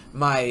my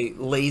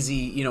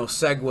lazy,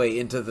 segue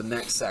into the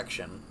next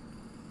section.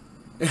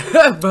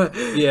 But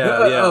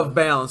of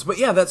balance. But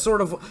yeah, that's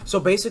sort of so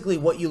basically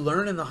what you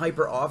learn in the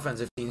hyper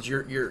offensive teams,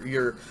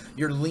 you're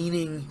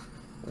leaning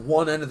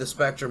one end of the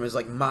spectrum is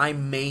like my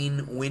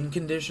main win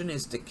condition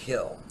is to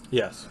kill.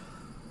 Yes.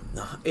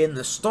 In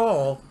the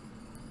stall,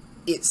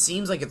 it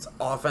seems like it's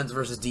offense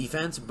versus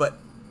defense, but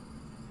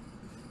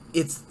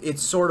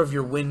it's sort of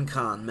your win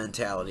con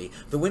mentality.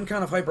 The win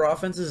con of hyper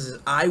offenses is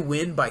I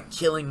win by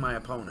killing my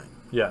opponent.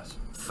 Yes.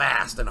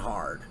 Fast and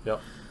hard. Yep.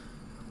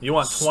 You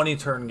want 20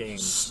 turn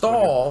games.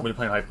 Stall. When you're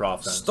playing hyper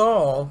offense.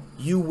 Stall,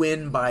 you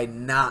win by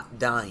not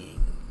dying.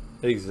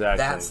 Exactly.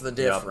 That's the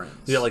difference.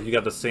 Yep. Yeah, like you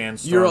got the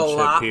Sandstorm You're a chip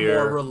lot here.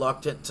 more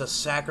reluctant to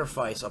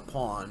sacrifice a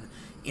pawn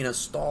in a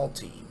stall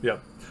team.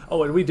 Yep.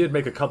 Oh, and we did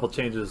make a couple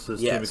changes to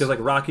this team because like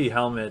Rocky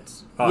Helmet,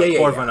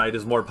 Corviknight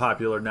is more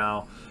popular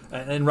now,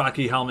 and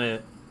Rocky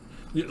Helmet.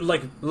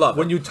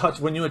 When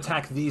you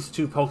attack these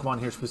 2 Pokemon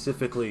here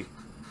specifically,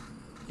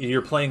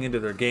 you're playing into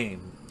their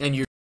game, and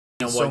you're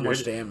so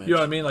much damage. You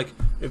know what I mean? Like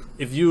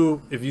if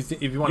you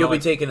want, you'll be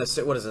taking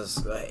what is this,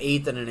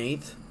 8th and an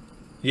 8th?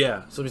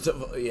 Yeah. So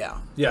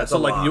yeah. So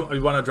like you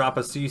want to drop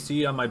a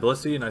CC on my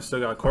Blissey, and I still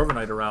got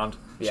Corviknight around.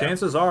 Yeah.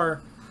 Chances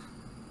are,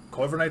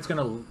 Corviknight's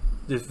gonna.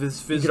 If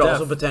this you could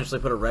also potentially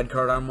put a red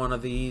card on one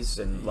of these,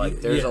 and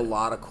there's a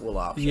lot of cool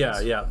options.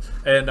 Yeah.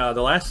 And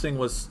the last thing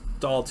was.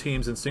 All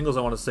teams and singles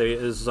I want to say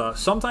is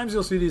sometimes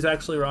you'll see these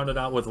actually rounded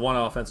out with one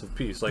offensive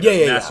piece, like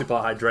a Nasty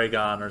Claw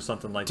Hydreigon or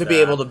something like that. To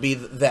be able to be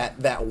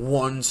that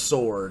one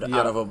sword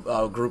out of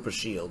a group of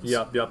shields.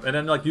 Yep. And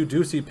then you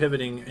do see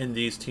pivoting in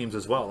these teams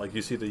as well. Like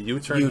you see the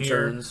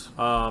U-turns.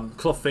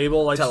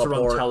 Clefable likes to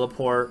run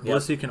teleport.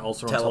 Blissey can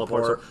also run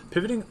teleport. So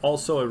pivoting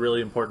also a really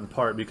important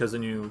part because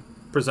then you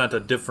present a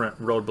different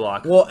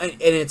roadblock. Well, and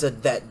it's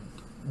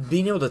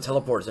being able to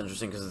teleport is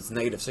interesting because it's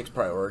 -6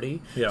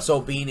 priority. Yeah. So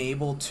being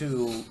able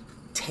to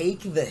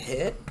take the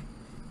hit,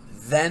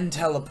 then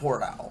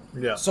teleport out.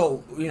 Yeah.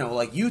 So,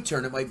 like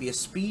U-turn, it might be a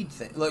speed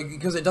thing,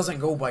 because it doesn't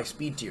go by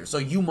speed tier. So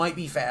you might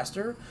be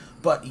faster,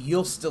 but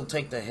you'll still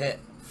take the hit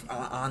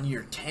on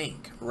your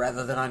tank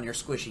rather than on your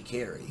squishy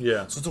carry.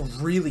 Yeah. So it's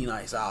a really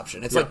nice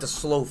option. It's like the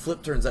slow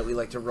flip turns that we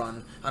like to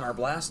run on our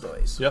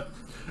Blastoise. Yep.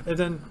 And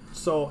then,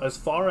 so as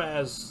far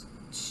as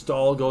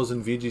stall goes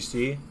in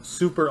VGC,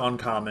 super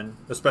uncommon,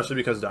 especially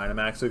because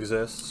Dynamax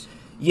exists.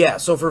 Yeah,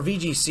 so for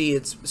VGC,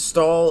 it's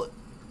stall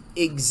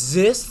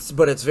exists,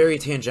 but it's very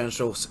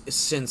tangential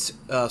since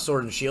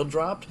Sword and Shield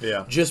dropped.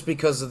 Yeah. Just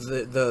because of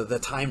the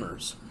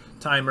timers.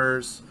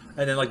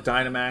 And then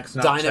Dynamax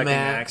not checking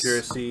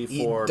accuracy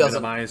for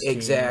minimized teams.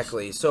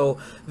 Exactly. So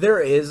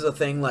there is a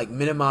thing like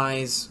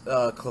minimize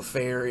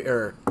Clefairy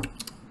or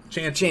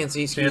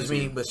Chansey, excuse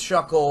me, with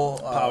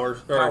Shuckle,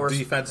 power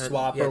defense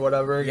swap or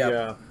whatever. Yep.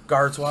 Yeah.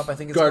 Guard swap, I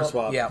think it's guard called.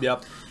 swap. Yeah.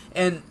 Yep.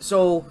 And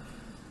so,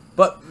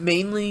 but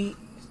mainly,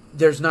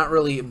 there's not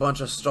really a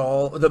bunch of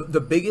stall.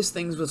 The biggest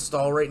things with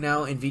stall right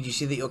now in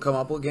VGC that you'll come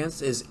up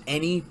against is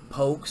any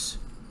pokes.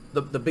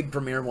 The big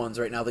premier ones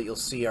right now that you'll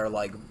see are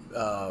like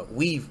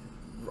we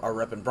are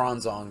repping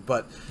Bronzong,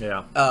 but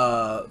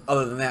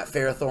other than that,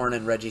 Ferrothorn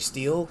and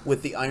Registeel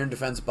with the Iron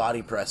Defense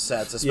Body Press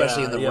sets,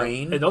 especially in the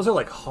rain. And those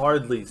are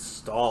hardly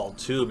stalled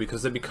too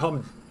because they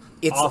become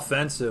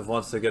offensive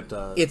once they get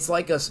to... It's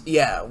like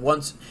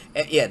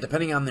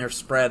depending on their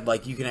spread,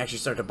 like, you can actually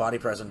start to body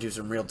press and do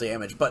some real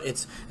damage. But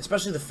it's,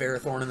 especially the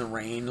Ferrothorn in the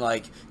Rain,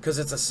 like, because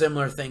it's a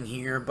similar thing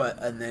here,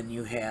 and then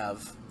you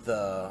have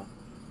the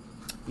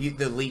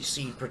Leech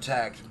Seed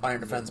Protect, Iron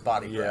Defense,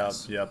 Body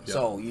Press. Yep.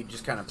 So you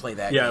just kind of play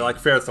that game. game. Like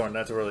Ferrothorn,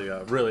 that's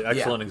a really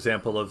excellent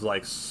example of,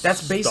 like,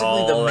 that's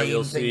basically the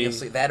main thing you'll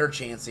see. That or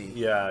Chansey.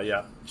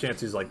 Yeah.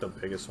 Chansey's, like, the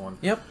biggest one.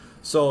 Yep.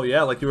 So,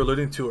 yeah, like you were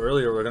alluding to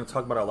earlier, we're going to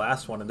talk about our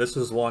last one, and this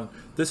is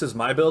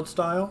my build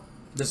style.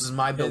 This is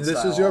my build style.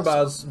 And this is your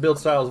build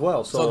style as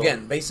well. So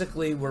again,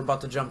 basically, we're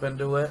about to jump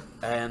into it,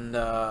 and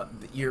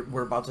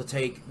we're about to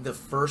take the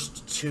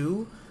first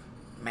two,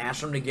 mash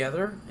them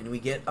together, and we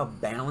get a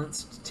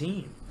balanced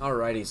team.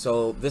 Alrighty,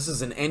 so this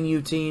is an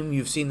NU team.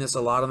 You've seen this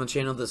a lot on the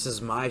channel. This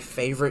is my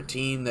favorite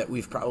team that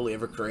we've probably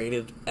ever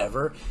created,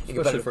 ever, in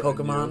competitive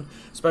Pokemon. NU.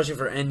 Especially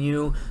for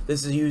NU.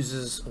 This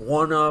uses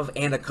one of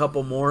and a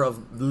couple more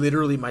of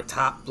literally my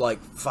top,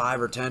 like,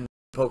 5 or 10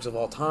 pokes of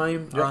all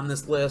time are on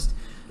this list.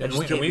 And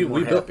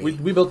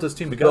we built this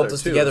team together.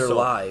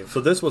 Live. So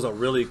this was a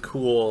really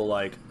cool,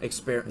 like,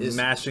 experience,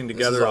 mashing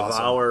together of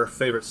our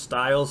favorite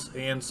styles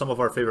and some of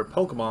our favorite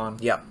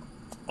Pokemon. Yep.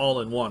 All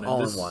in one.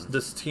 All in one.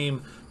 This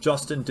team,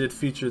 Justin did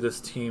feature this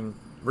team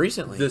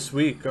recently. This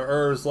week,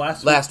 or it was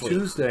last week,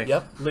 Tuesday.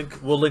 Yep.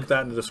 We'll link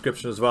that in the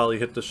description as well. He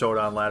hit the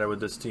Showdown ladder with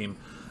this team.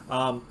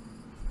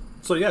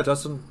 So yeah,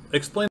 Justin,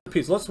 explain the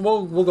piece. Let's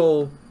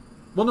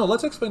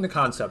explain the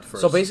concept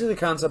first. So basically, the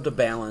concept of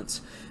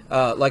balance,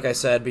 like I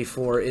said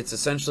before, it's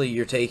essentially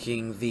you're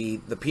taking the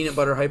peanut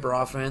butter hyper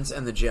offense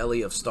and the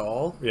jelly of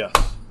stall. Yes.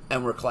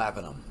 And we're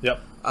clapping them. Yep.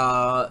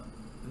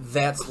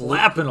 That's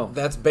clapping them.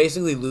 That's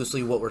basically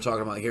loosely what we're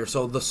talking about here.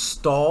 So the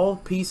stall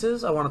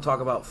pieces I want to talk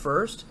about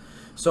first.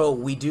 So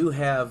we do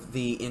have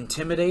the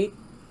Intimidate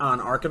on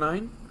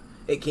Arcanine.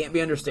 It can't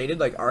be understated,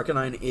 like,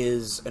 Arcanine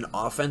is an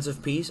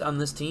offensive piece on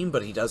this team,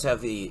 but he does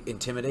have the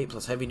Intimidate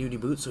plus Heavy Duty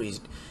Boots, so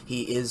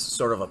he is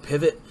sort of a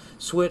pivot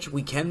switch.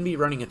 We can be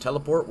running a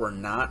Teleport. We're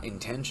not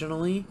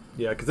intentionally.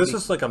 Yeah, because this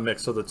is like a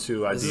mix of the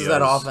two ideas. This is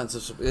that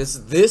offensive.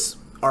 This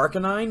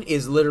Arcanine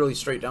is literally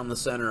straight down the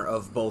center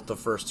of both the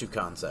first two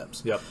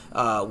concepts. Yep.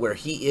 Where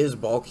he is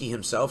bulky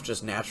himself,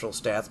 just natural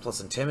stats plus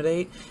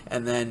Intimidate,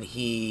 and then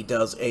he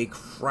does a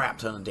crap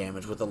ton of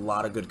damage with a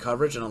lot of good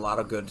coverage and a lot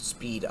of good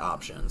speed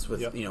options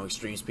with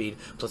extreme speed.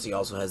 Plus he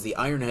also has the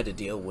Iron Head to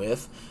deal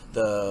with,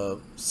 the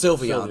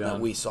Sylveon that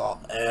we saw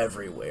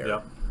everywhere.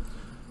 Yep.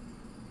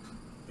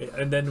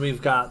 And then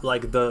we've got,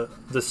 like, the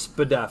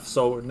Spadef.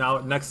 So now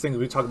next thing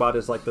we talk about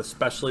is, like, the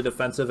specially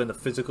defensive and the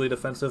physically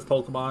defensive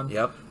Pokemon.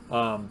 Yep.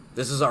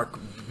 This is our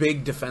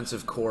big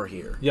defensive core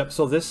here. Yep.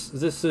 So this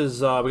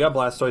is we got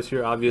Blastoise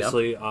here,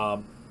 obviously. Yep.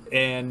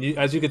 And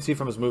as you can see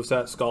from his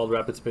moveset, Scald,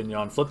 Rapid Spin,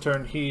 Yawn, Flip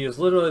Turn, he is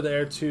literally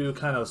there to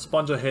kind of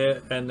sponge a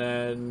hit, and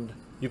then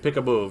you pick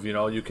a move. You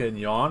know, you can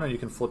Yawn or you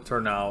can Flip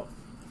Turn out,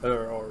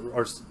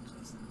 or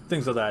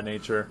things of that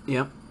nature.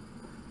 Yep.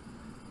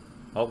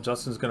 Oh,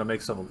 Justin's going to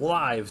make some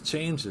live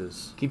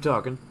changes. Keep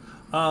talking.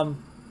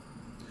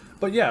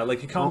 But yeah,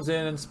 like, he comes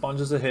in and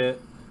sponges a hit,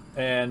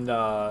 and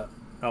so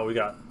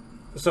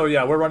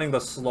yeah, we're running the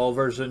slow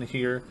version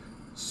here,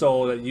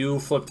 so that you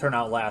Flip Turn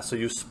out last. So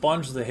you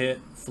sponge the hit,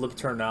 Flip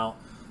Turn out.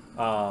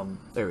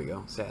 There we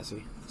go,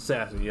 sassy.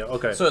 Yeah,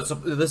 okay. So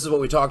this is what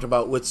we talked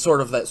about with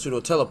sort of that pseudo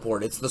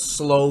teleport. It's the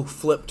slow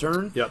flip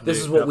turn. Yep.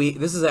 This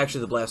is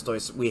actually the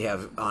Blastoise we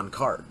have on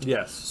card.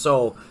 Yes.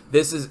 So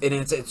this is, and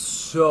it's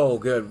so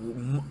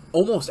good.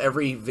 Almost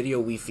every video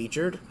we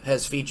featured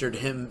has featured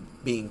him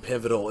being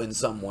pivotal in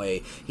some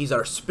way. He's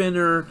our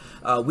spinner.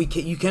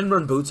 You can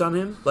run boots on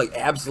him, like,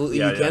 absolutely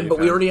you can. But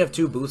we already have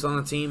 2 boots on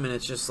the team, and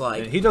it's just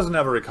like, and he doesn't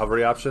have a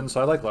recovery option,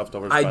 so I like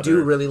leftovers. I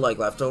do really like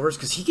leftovers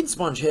because he can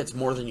sponge hits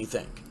more than you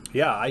think.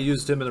 Yeah, I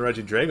used him in the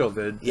Regidrago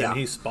vid, and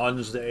he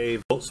sponged a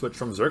Volt Switch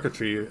from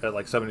Xurkitree at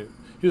like 70.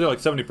 He was at like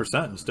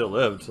 70% and still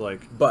lived.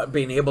 Like, but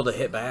being able to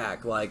hit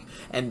back, like,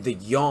 and the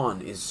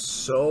Yawn is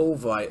so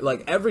vital.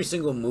 Like, every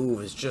single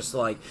move is just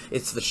like,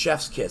 it's the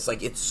chef's kiss.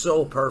 Like, it's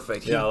so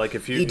perfect. Like,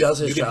 if you does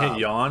his you can job.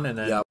 hit Yawn, and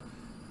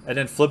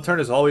then Flip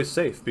Turn is always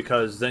safe,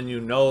 because then you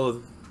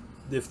know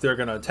if they're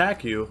gonna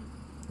attack you,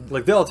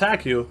 like, they'll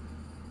attack you.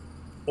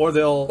 Or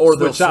they'll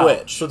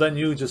switch. So then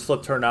you just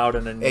Flip Turn out,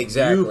 and then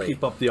you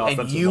keep up the offensive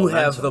momentum. And you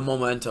have the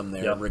momentum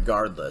there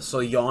regardless. So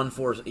Yawn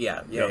Force,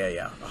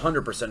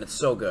 100%. It's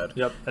so good.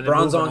 Yep. And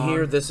Bronzong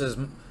here, this is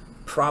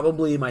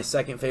probably my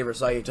second favorite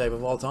Psychic type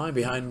of all time,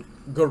 behind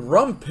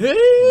Grumpig.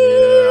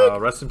 Yeah,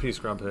 rest in peace,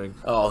 Grumpig.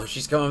 Oh,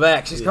 she's coming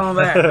back. She's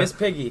coming back. Miss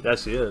Piggy.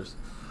 Yes, she is.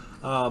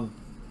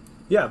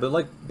 Yeah, but,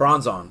 like,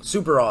 Bronzong,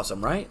 super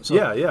awesome, right? So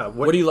yeah.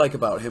 What do you like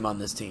about him on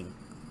this team?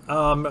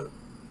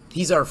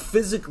 He's our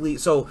physically...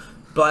 So...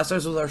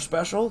 Blastoise was our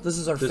special. This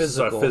is our physical. This is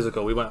our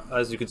physical. We went,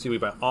 as you can see, we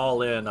went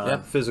all in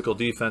on physical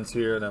defense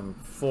here, and then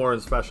 4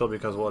 in special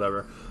because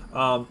whatever.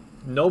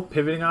 No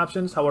pivoting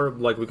options. However,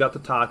 like, we got the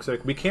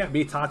Toxic. We can't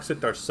be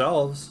Toxic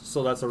ourselves,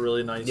 so that's a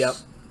really nice. Yep.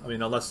 I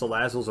mean, unless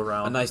Salazzle's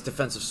around. A nice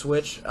defensive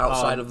switch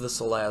outside of the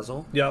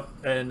Salazzle. Yep.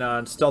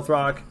 And Stealth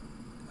Rock,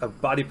 a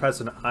Body Press,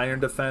 and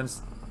Iron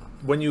Defense.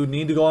 when you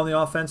need to go on the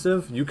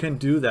offensive, you can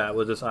do that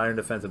with this iron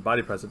defensive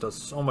body press. It does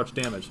so much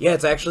damage. Yeah,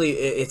 it's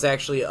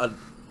actually a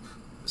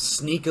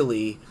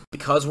sneakily,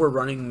 because we're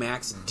running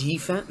max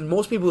defense.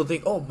 Most people would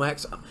think, oh,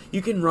 max,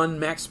 you can run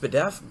max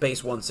SPDEF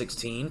base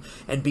 116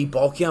 and be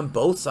bulky on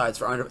both sides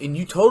for iron, and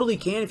you totally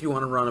can if you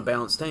want to run a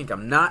balanced tank.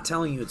 I'm not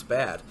telling you it's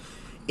bad.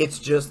 It's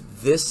just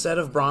this set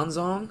of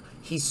Bronzong,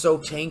 he's so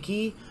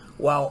tanky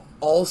while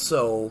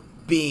also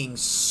being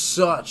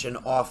such an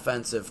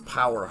offensive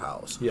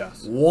powerhouse.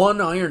 Yes.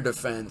 One iron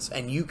defense,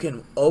 and you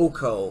can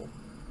OHKO.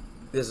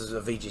 This is a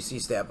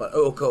VGC stat, but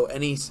OHKO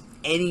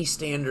any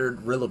standard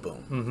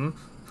Rillaboom. Mm-hmm.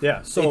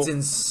 Yeah, so it's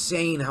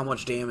insane how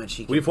much damage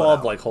he can we've put walled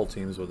out. like whole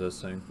teams with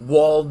this thing.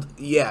 Walled,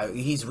 yeah,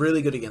 he's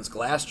really good against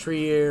Glass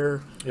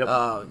Trier.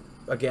 Yep.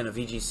 Again, a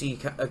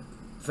VGC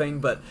thing,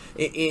 but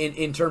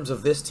in terms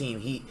of this team,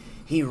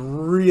 he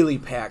really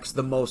packs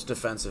the most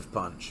defensive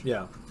punch.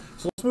 Yeah.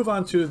 So let's move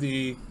on to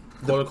the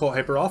quote-unquote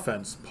hyper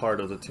offense part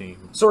of the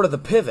team. Sort of the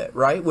pivot,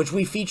 right? Which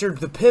we featured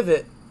the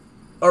pivot,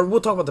 or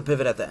we'll talk about the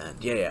pivot at the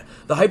end. Yeah.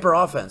 The hyper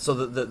offense. So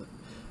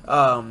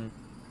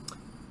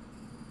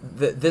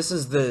this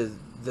is the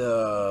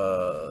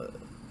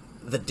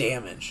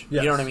damage.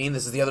 Yes. You know what I mean?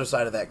 This is the other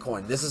side of that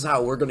coin. This is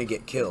how we're going to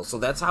get kills. So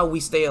that's how we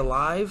stay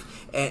alive,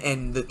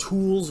 and the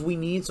tools we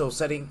need. So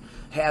setting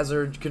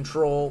hazard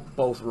control,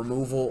 both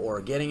removal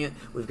or getting it.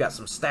 We've got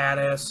some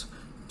status,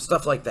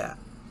 stuff like that.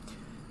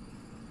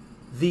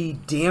 The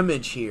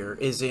damage here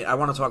is I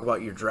want to talk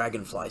about your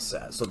Dragonfly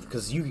set, so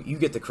because you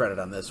get the credit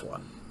on this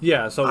one.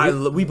 Yeah,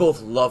 so we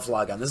both love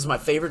Flygon. This is my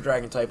favorite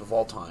dragon type of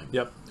all time.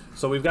 Yep.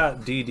 So we've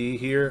got DD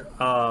here.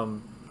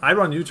 I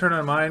run U-turn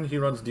on mine. He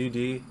runs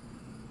DD.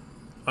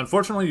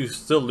 Unfortunately, you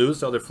still lose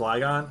to other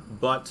Flygon,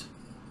 but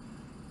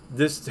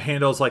this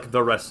handles like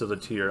the rest of the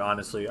tier.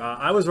 Honestly,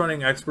 I was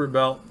running Expert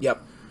Belt.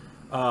 Yep.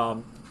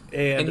 And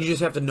you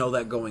just have to know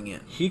that going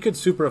in. He could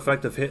super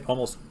effective hit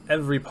almost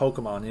every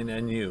Pokemon in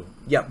NU.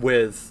 Yep.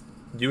 With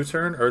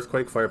U-turn,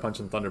 Earthquake, Fire Punch,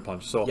 and Thunder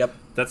Punch. So yep.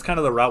 That's kind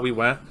of the route we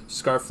went.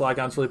 Scarf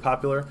Flygon's really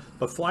popular,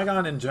 but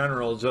Flygon in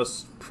general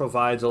just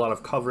provides a lot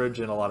of coverage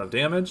and a lot of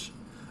damage.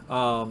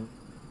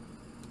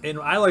 And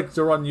I like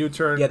to run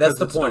U-turn. Yeah, that's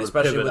the point,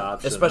 especially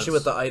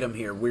with the item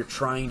here. We're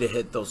trying to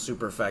hit those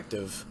super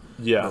effective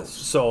moves.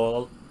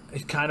 So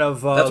it kind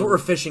of that's what we're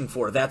fishing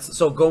for.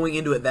 So going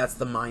into it, that's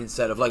the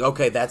mindset of like,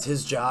 okay, that's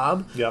his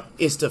job. Yep.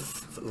 Is to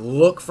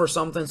look for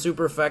something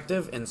super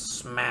effective and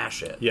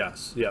smash it.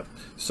 Yes. Yep.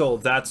 So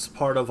that's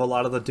part of a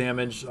lot of the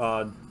damage.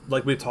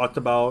 Like we talked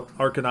about,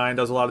 Arcanine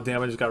does a lot of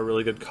damage. He's got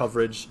really good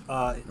coverage.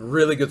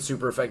 Really good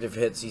super effective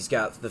hits. He's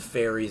got the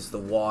fairies, the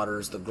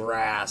waters, the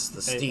grass,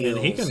 the steels.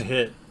 And he can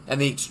hit. And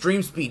the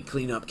extreme speed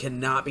cleanup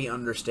cannot be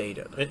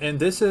understated. And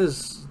this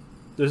is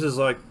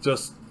like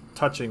just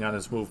touching on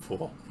his move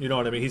pool. You know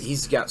what I mean?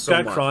 He's got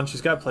so much. Crunch.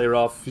 He's got Play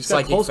Rough. He's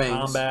got close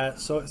combat.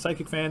 So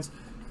Psychic Fans.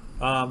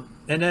 And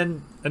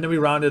then we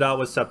rounded out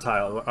with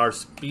Sceptile, our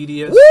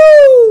speediest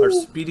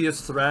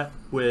threat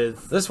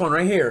with this one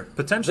right here,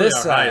 potentially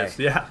our highest.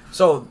 Yeah.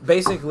 So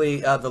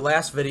basically, the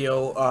last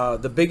video,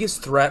 the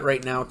biggest threat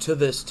right now to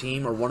this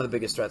team, or one of the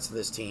biggest threats to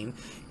this team,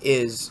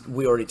 is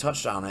we already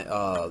touched on it.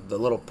 The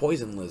little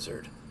poison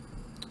lizard,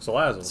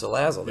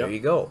 Salazzle. There you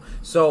go.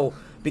 So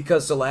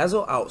because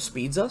Salazzle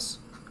outspeeds us.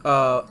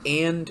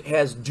 And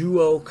has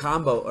duo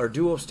combo or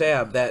duo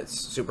stab that's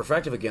super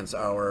effective against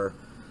our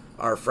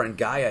friend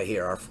Gaia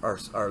here,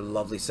 our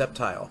lovely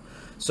Sceptile.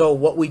 So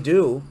what we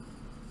do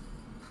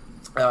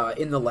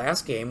in the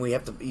last game,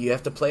 you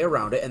have to play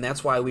around it, and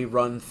that's why we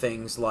run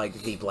things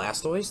like the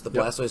Blastoise. The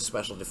Blastoise is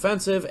special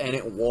defensive, and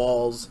it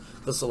walls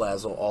the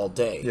Salazzle all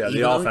day. Yeah,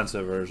 the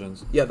offensive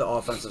versions. Yeah, the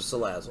offensive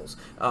Salazzles.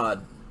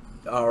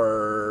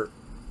 Our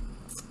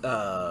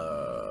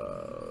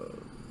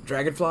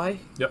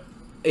Dragonfly. Yep.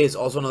 Is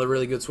also another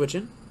really good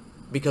switch-in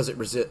because it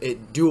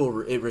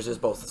resists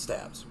both the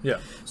stabs. Yeah.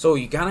 So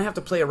you kind of have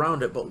to play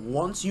around it, but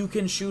once you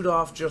can shoot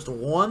off just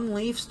one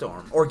Leaf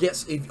Storm, or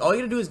all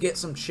you gotta do is get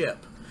some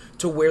chip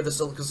to where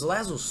because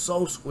Salazzle's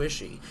so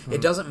squishy,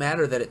 it doesn't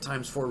matter that it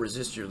 -- 4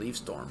 resists your Leaf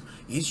Storm.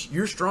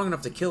 You're strong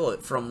enough to kill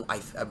it from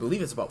I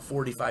believe it's about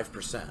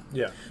 45%.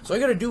 Yeah. So all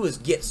you gotta do is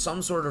get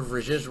some sort of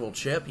residual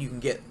chip. You can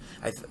get.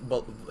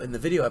 Well, in the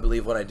video, I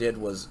believe what I did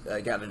was I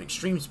got an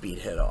extreme speed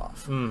hit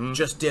off.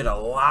 Just did a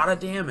lot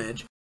of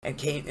damage and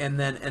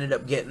then ended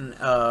up getting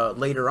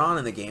later on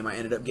in the game. I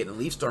ended up getting a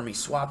Leaf Storm. He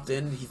swapped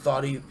in. He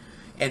thought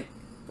and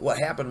what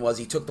happened was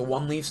he took the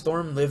one Leaf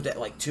Storm, lived at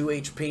like 2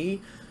 HP,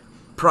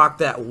 proc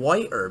that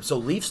White Herb. So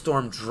Leaf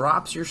Storm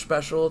drops your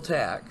special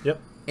attack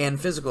and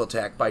physical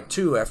attack by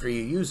 2 after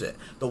you use it.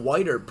 The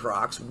White Herb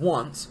procs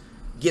once.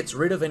 Gets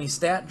rid of any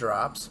stat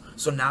drops,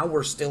 so now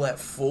we're still at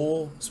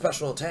full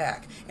special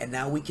attack, and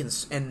now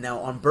now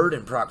on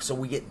Burden proc, so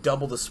we get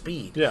double the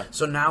speed. Yeah.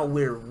 So now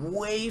we're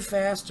way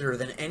faster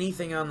than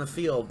anything on the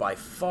field by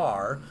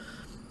far,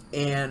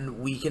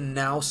 and we can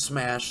now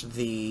smash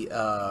the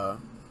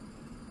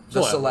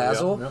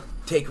Salazzle,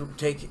 take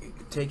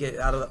it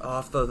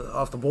off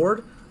the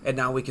board, and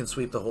now we can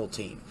sweep the whole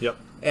team. Yep.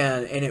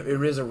 And it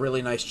is a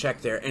really nice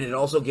check there, and it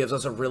also gives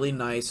us a really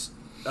nice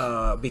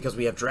because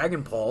we have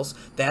Dragon Pulse,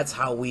 that's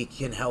how we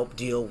can help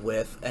deal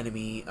with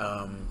enemy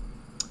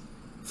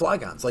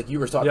Flygons, like you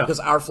were talking, because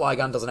our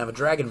Flygon doesn't have a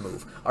dragon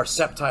move. Our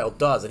Sceptile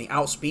does, and he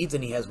outspeeds,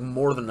 and he has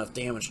more than enough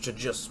damage to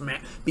just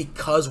smack.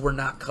 Because we're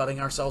not cutting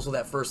ourselves with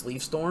that first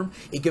Leaf Storm,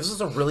 it gives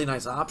us a really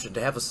nice option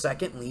to have a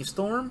second Leaf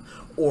Storm,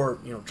 or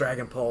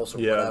Dragon Pulse, or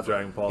whatever.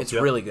 Dragon Pulse. It's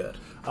really good.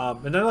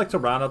 And then like to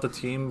round out the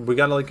team, we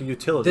got like a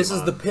utility. This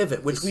is the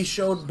pivot, which we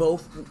showed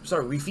both.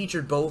 Sorry, we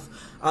featured both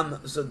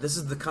on. So this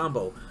is the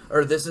combo,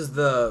 or this is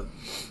the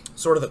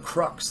sort of the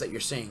crux that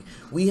you're seeing.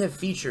 We have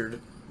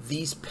featured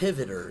these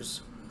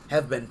pivoters.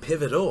 Have been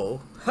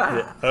pivotal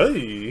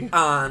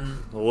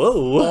on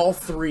all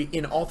three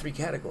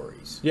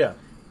categories. Yeah,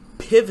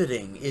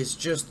 pivoting is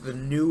just the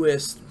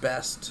newest,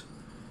 best.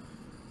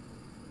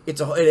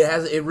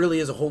 It really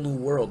is a whole new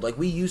world. Like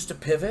we used to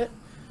pivot,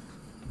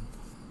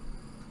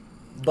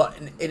 but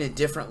in a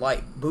different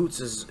light. Boots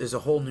is a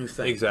whole new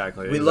thing.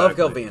 Exactly. We love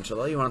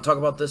Galvantula. You want to talk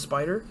about this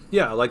spider?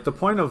 Yeah, like the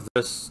point of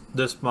this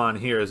mon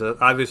here is that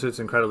obviously it's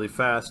incredibly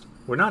fast.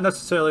 We're not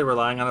necessarily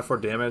relying on it for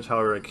damage,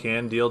 however it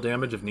can deal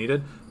damage if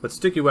needed, but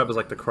Sticky Web is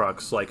like the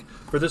crux. Like,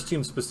 for this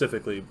team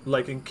specifically,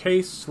 like in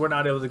case we're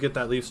not able to get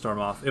that Leaf Storm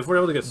off, if we're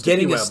able to get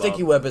Sticky Web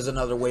Sticky Web is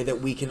another way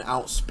that we can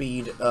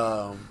outspeed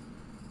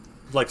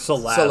like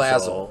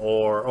Salazzle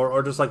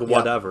or just like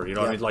whatever, you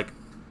know what I mean? Like,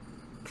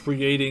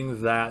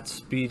 creating that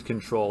speed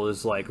control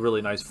is like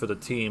really nice for the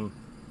team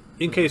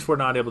in case we're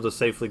not able to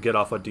safely get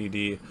off a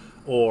DD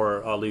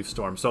or a Leaf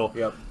Storm.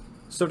 So,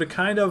 so to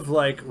kind of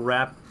like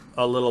wrap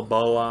a little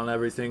bow on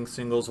everything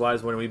singles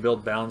wise, when we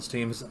build balance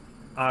teams,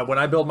 when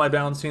I build my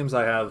balance teams,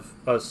 I have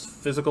a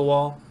physical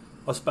wall,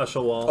 a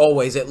special wall,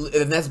 always,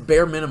 and that's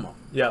bare minimum.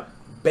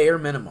 Bare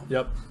minimum.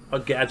 A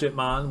gadget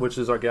mon, which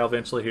is our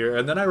Galvantula here,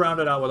 and then I round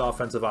it out with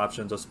offensive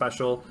options, a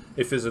special,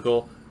 a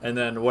physical, and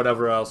then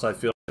whatever else I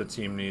feel the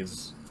team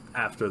needs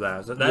after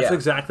that. So that's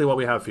exactly what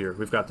we have here.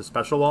 We've got the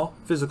special wall,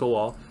 physical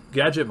wall,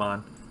 gadget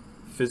mon,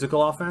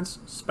 physical offense,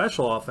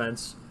 special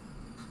offense,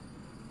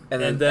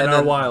 and then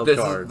our wild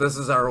card. This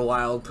is our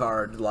wild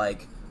card.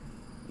 Like,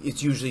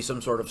 it's usually some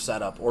sort of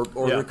setup, or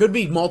it could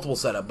be multiple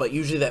setup, but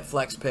usually that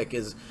flex pick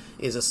is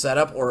a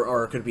setup,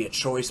 or it could be a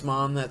choice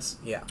mon. That's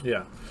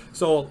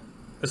So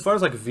as far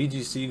as like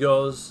VGC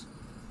goes,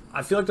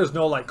 I feel like there's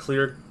no like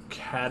clear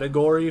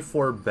category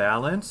for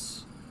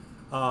balance.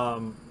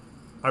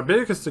 Our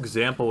biggest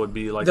example would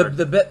be like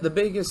the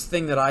biggest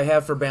thing that I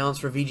have for balance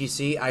for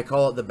VGC. I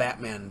call it the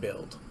Batman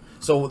build.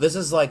 So this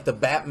is like the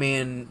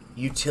Batman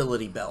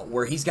utility belt,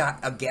 where he's got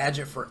a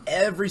gadget for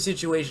every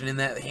situation in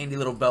that handy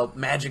little belt,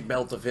 magic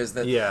belt of his.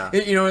 That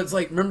it's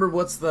like, remember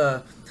what's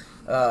the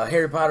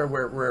Harry Potter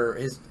where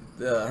his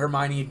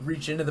Hermione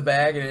reach into the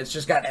bag and it's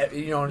just got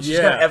it's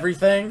just got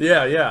everything.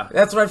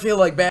 That's what I feel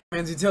like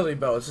Batman's utility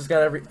belt. It's just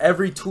got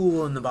every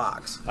tool in the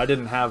box. I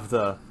didn't have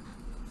the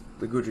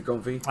Gucci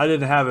Comfy. I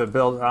didn't have it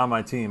built on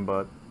my team,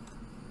 but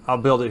I'll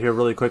build it here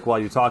really quick while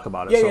you talk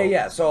about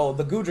it. So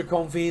the Gudra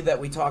Comfy that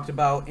we talked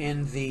about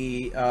in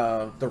the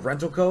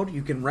rental code,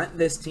 you can rent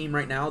this team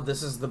right now.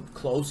 This is the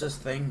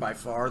closest thing by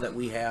far that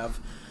we have.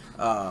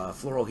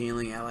 Floral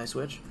Healing Ally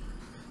Switch.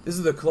 This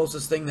is the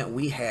closest thing that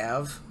we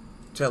have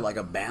to like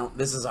a balance.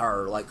 This is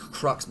our like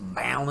crux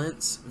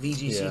balance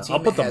VGC team.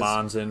 I'll put the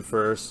mons in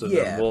first. And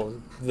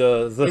then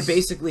it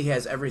basically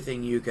has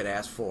everything you could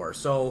ask for.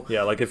 So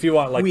like if you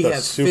want like we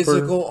have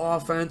physical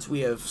offense,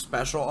 we have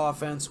special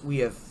offense, we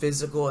have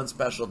physical and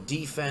special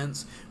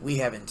defense, we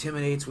have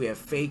intimidates, we have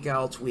fake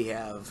outs, we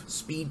have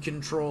speed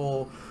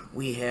control,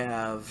 we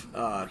have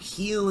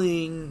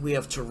healing, we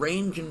have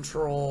terrain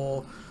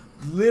control.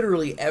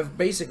 Literally,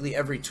 basically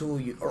every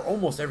tool or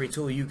almost every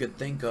tool you could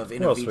think of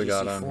in a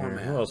VGC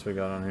format. What else we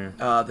got on here?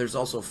 There's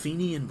also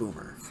Feeny and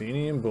Boomer.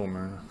 Feeny and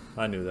Boomer.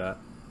 I knew that.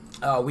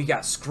 We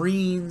got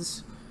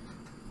screens.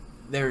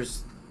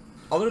 There's,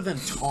 other than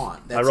Taunt.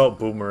 I wrote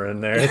Boomer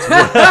in there. It's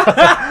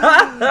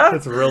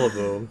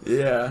Rillaboom.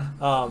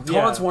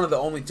 Taunt's one of the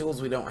only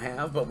tools we don't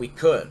have, but we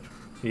could.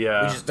 We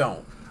just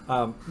don't.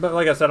 But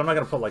like I said, I'm not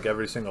going to put like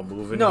every single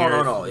move in here.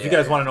 No. If you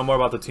guys want to know more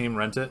about the team,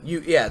 rent it.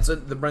 It's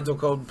the rental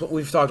code.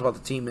 We've talked about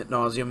the team at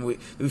nauseum. We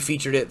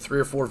featured it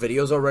 3 or 4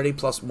 videos already,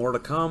 plus more to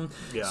come.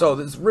 So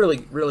it's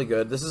really, really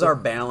good. This is our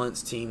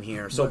balanced team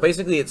here. So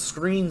basically, it's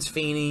Screens,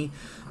 Feeny.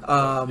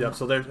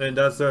 So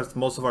there's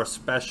most of our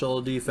special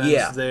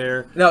defense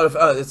there. No,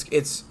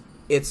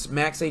 it's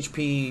max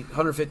HP,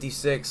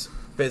 156.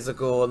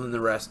 Physical, and then the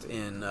rest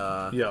in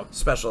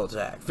special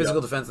attack. Physical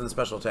defense and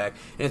special attack.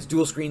 And it's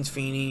dual screens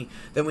Feeny.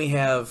 Then we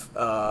have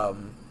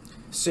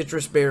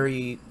Citrus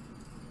Berry,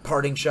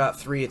 Parting Shot,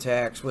 3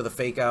 attacks with a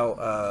fake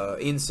out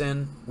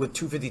Ensign with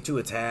 252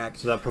 attack.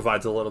 So that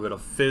provides a little bit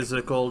of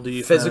physical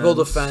defense. Physical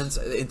defense,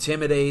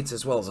 intimidates,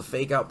 as well as a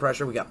fake out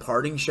pressure. We got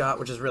Parting Shot,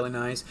 which is really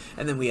nice.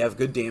 And then we have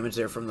good damage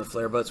there from the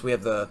Flare Butts. We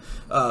have the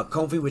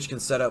Comfy, which can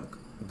set up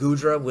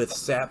Gudra with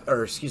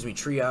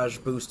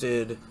Triage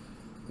boosted.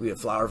 We have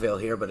Flower Veil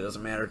here, but it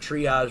doesn't matter.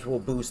 Triage will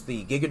boost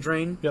the Giga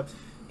Drain.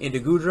 into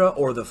Gudra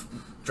or the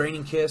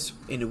Draining Kiss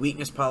into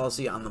Weakness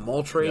Policy on the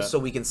Moltres, so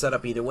we can set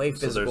up either way,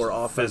 physical or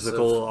offensive.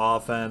 Physical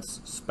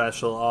offense,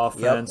 special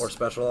offense, or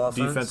special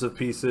offense. Defensive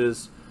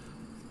pieces.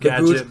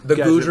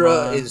 The Gudra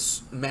mod.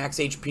 is max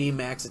HP,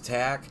 max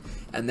attack,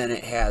 and then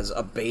it has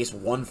a base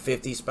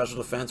 150 special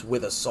defense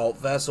with Assault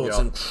Vest, so it's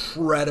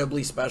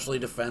incredibly specially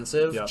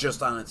defensive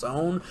just on its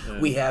own.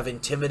 We have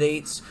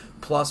Intimidates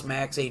plus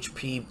max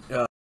HP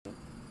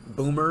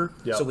Boomer,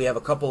 so we have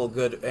a couple of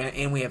good,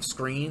 and we have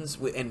Screens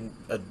and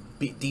a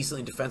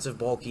decently defensive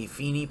bulky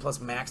Feeny plus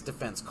max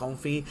defense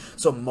Comfy,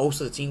 so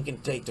most of the team can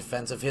take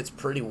defensive hits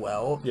pretty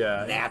well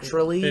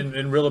naturally. And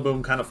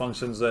Rillaboom kind of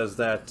functions as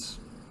that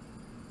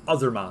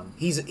other mon.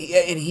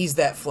 He's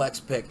that flex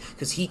pick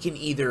because he can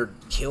either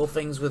kill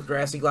things with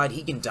Grassy Glide,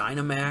 he can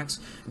Dynamax,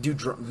 do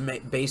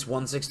base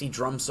 160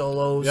 drum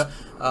solos.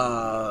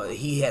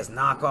 He has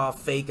knockoff,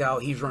 fake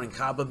out. He's running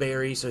Kaba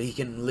Berry, so he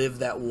can live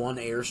that one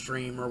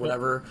airstream or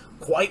whatever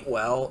quite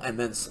well, and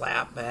then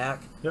slap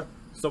back.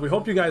 So we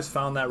hope you guys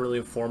found that really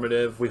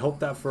informative. We hope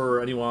that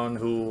for anyone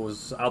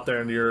who's out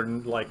there and you're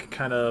like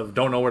kind of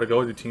don't know where to go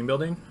with team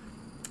building,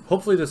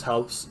 hopefully this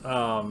helps.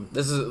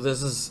 This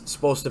is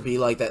supposed to be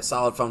like that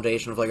solid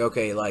foundation of like,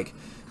 okay, like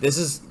this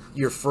is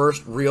your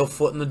first real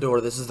foot in the door.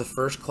 This is the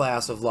first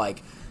class of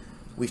like,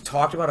 we've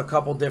talked about a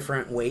couple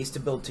different ways to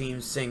build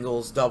teams,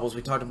 singles, doubles.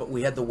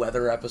 We had the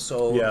weather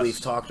episode. We've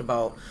talked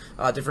about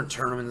different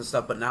tournaments and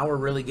stuff, but now we're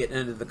really getting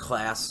into the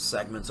class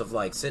segments of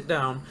like, sit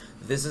down.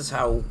 This is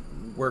how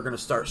we're going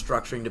to start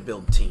structuring to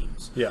build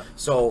teams.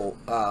 So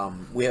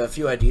we have a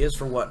few ideas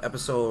for what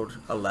episode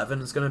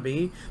 11 is going to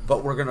be,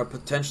 but we're going to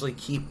potentially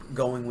keep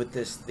going with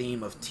this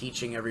theme of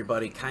teaching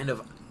everybody kind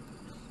of,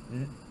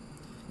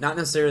 not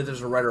necessarily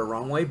there's a right or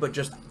wrong way, but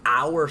just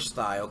our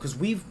style, because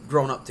we've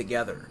grown up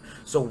together.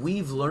 So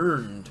we've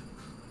learned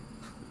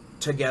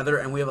together,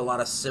 and we have a lot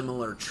of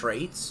similar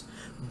traits,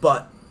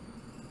 but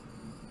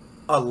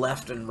a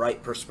left and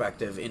right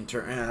perspective and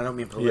I don't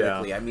mean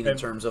politically, I mean in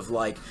terms of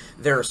like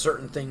there are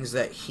certain things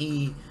that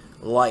he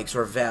likes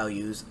or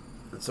values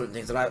and certain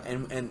things that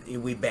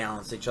and we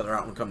balance each other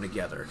out and come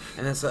together,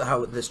 and that's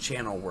how this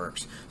channel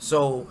works.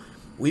 So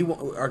we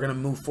are going to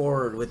move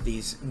forward with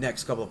these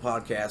next couple of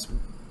podcasts,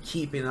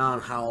 keeping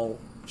on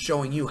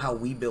showing you how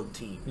we build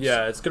teams.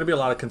 It's going to be a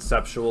lot of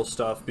conceptual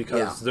stuff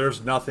because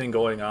there's nothing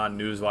going on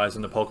news-wise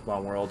in the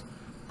Pokemon world.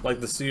 Like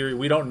the series,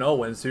 we don't know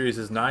when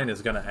Series 9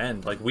 is going to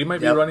end. Like we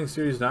might be running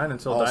Series 9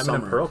 until all Diamond summer.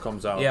 and Pearl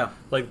comes out.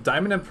 Like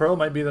Diamond and Pearl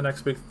might be the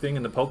next big thing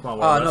in the Pokemon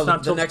world. No,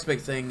 the next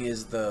big thing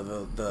is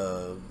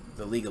the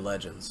League of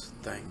Legends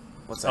thing.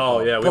 What's that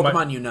called?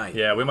 Pokemon Unite.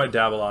 Yeah, we might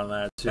dabble on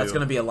that too. That's going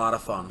to be a lot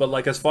of fun. But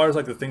like as far as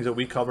like the things that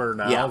we cover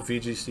now,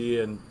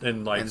 VGC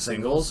and like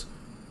singles,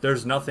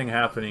 there's nothing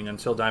happening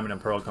until Diamond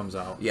and Pearl comes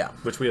out.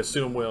 Which we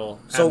assume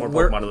will add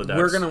more Pokemon to the decks.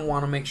 We're going to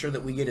want to make sure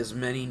that we get as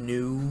many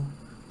new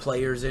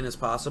players in as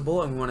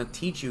possible, and we want to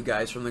teach you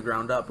guys from the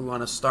ground up. We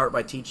want to start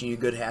by teaching you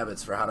good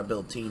habits for how to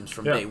build teams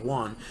from day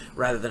one,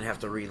 rather than have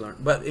to relearn.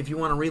 But if you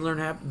want to relearn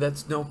habits,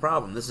 that's no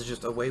problem. This is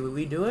just a way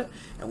we do it,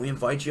 and we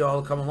invite you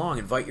all to come along.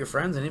 Invite your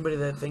friends, anybody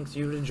that thinks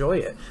you would enjoy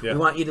it. We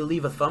want you to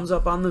leave a thumbs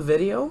up on the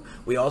video.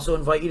 We also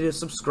invite you to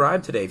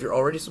subscribe today. If you're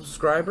already a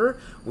subscriber,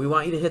 we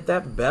want you to hit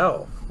that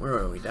bell. Where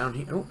are we? Down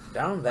here? Oh,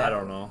 down that. I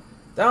don't know.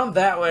 Down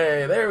that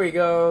way. There we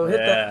go. Hit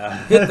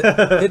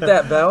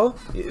that bell.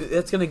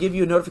 It's going to give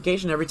you a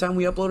notification every time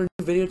we upload a new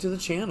video to the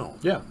channel.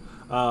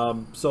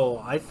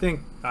 So I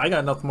think I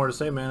got nothing more to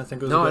say, man. I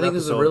think it was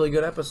this is a really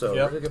good episode.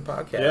 Really good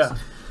podcast.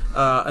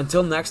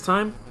 Until next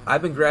time,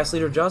 I've been Grass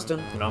Leader Justin.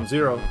 And I'm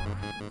Zero.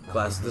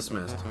 Class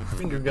dismissed.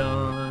 Finger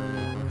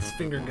guns.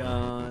 Finger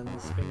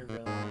guns. Finger guns.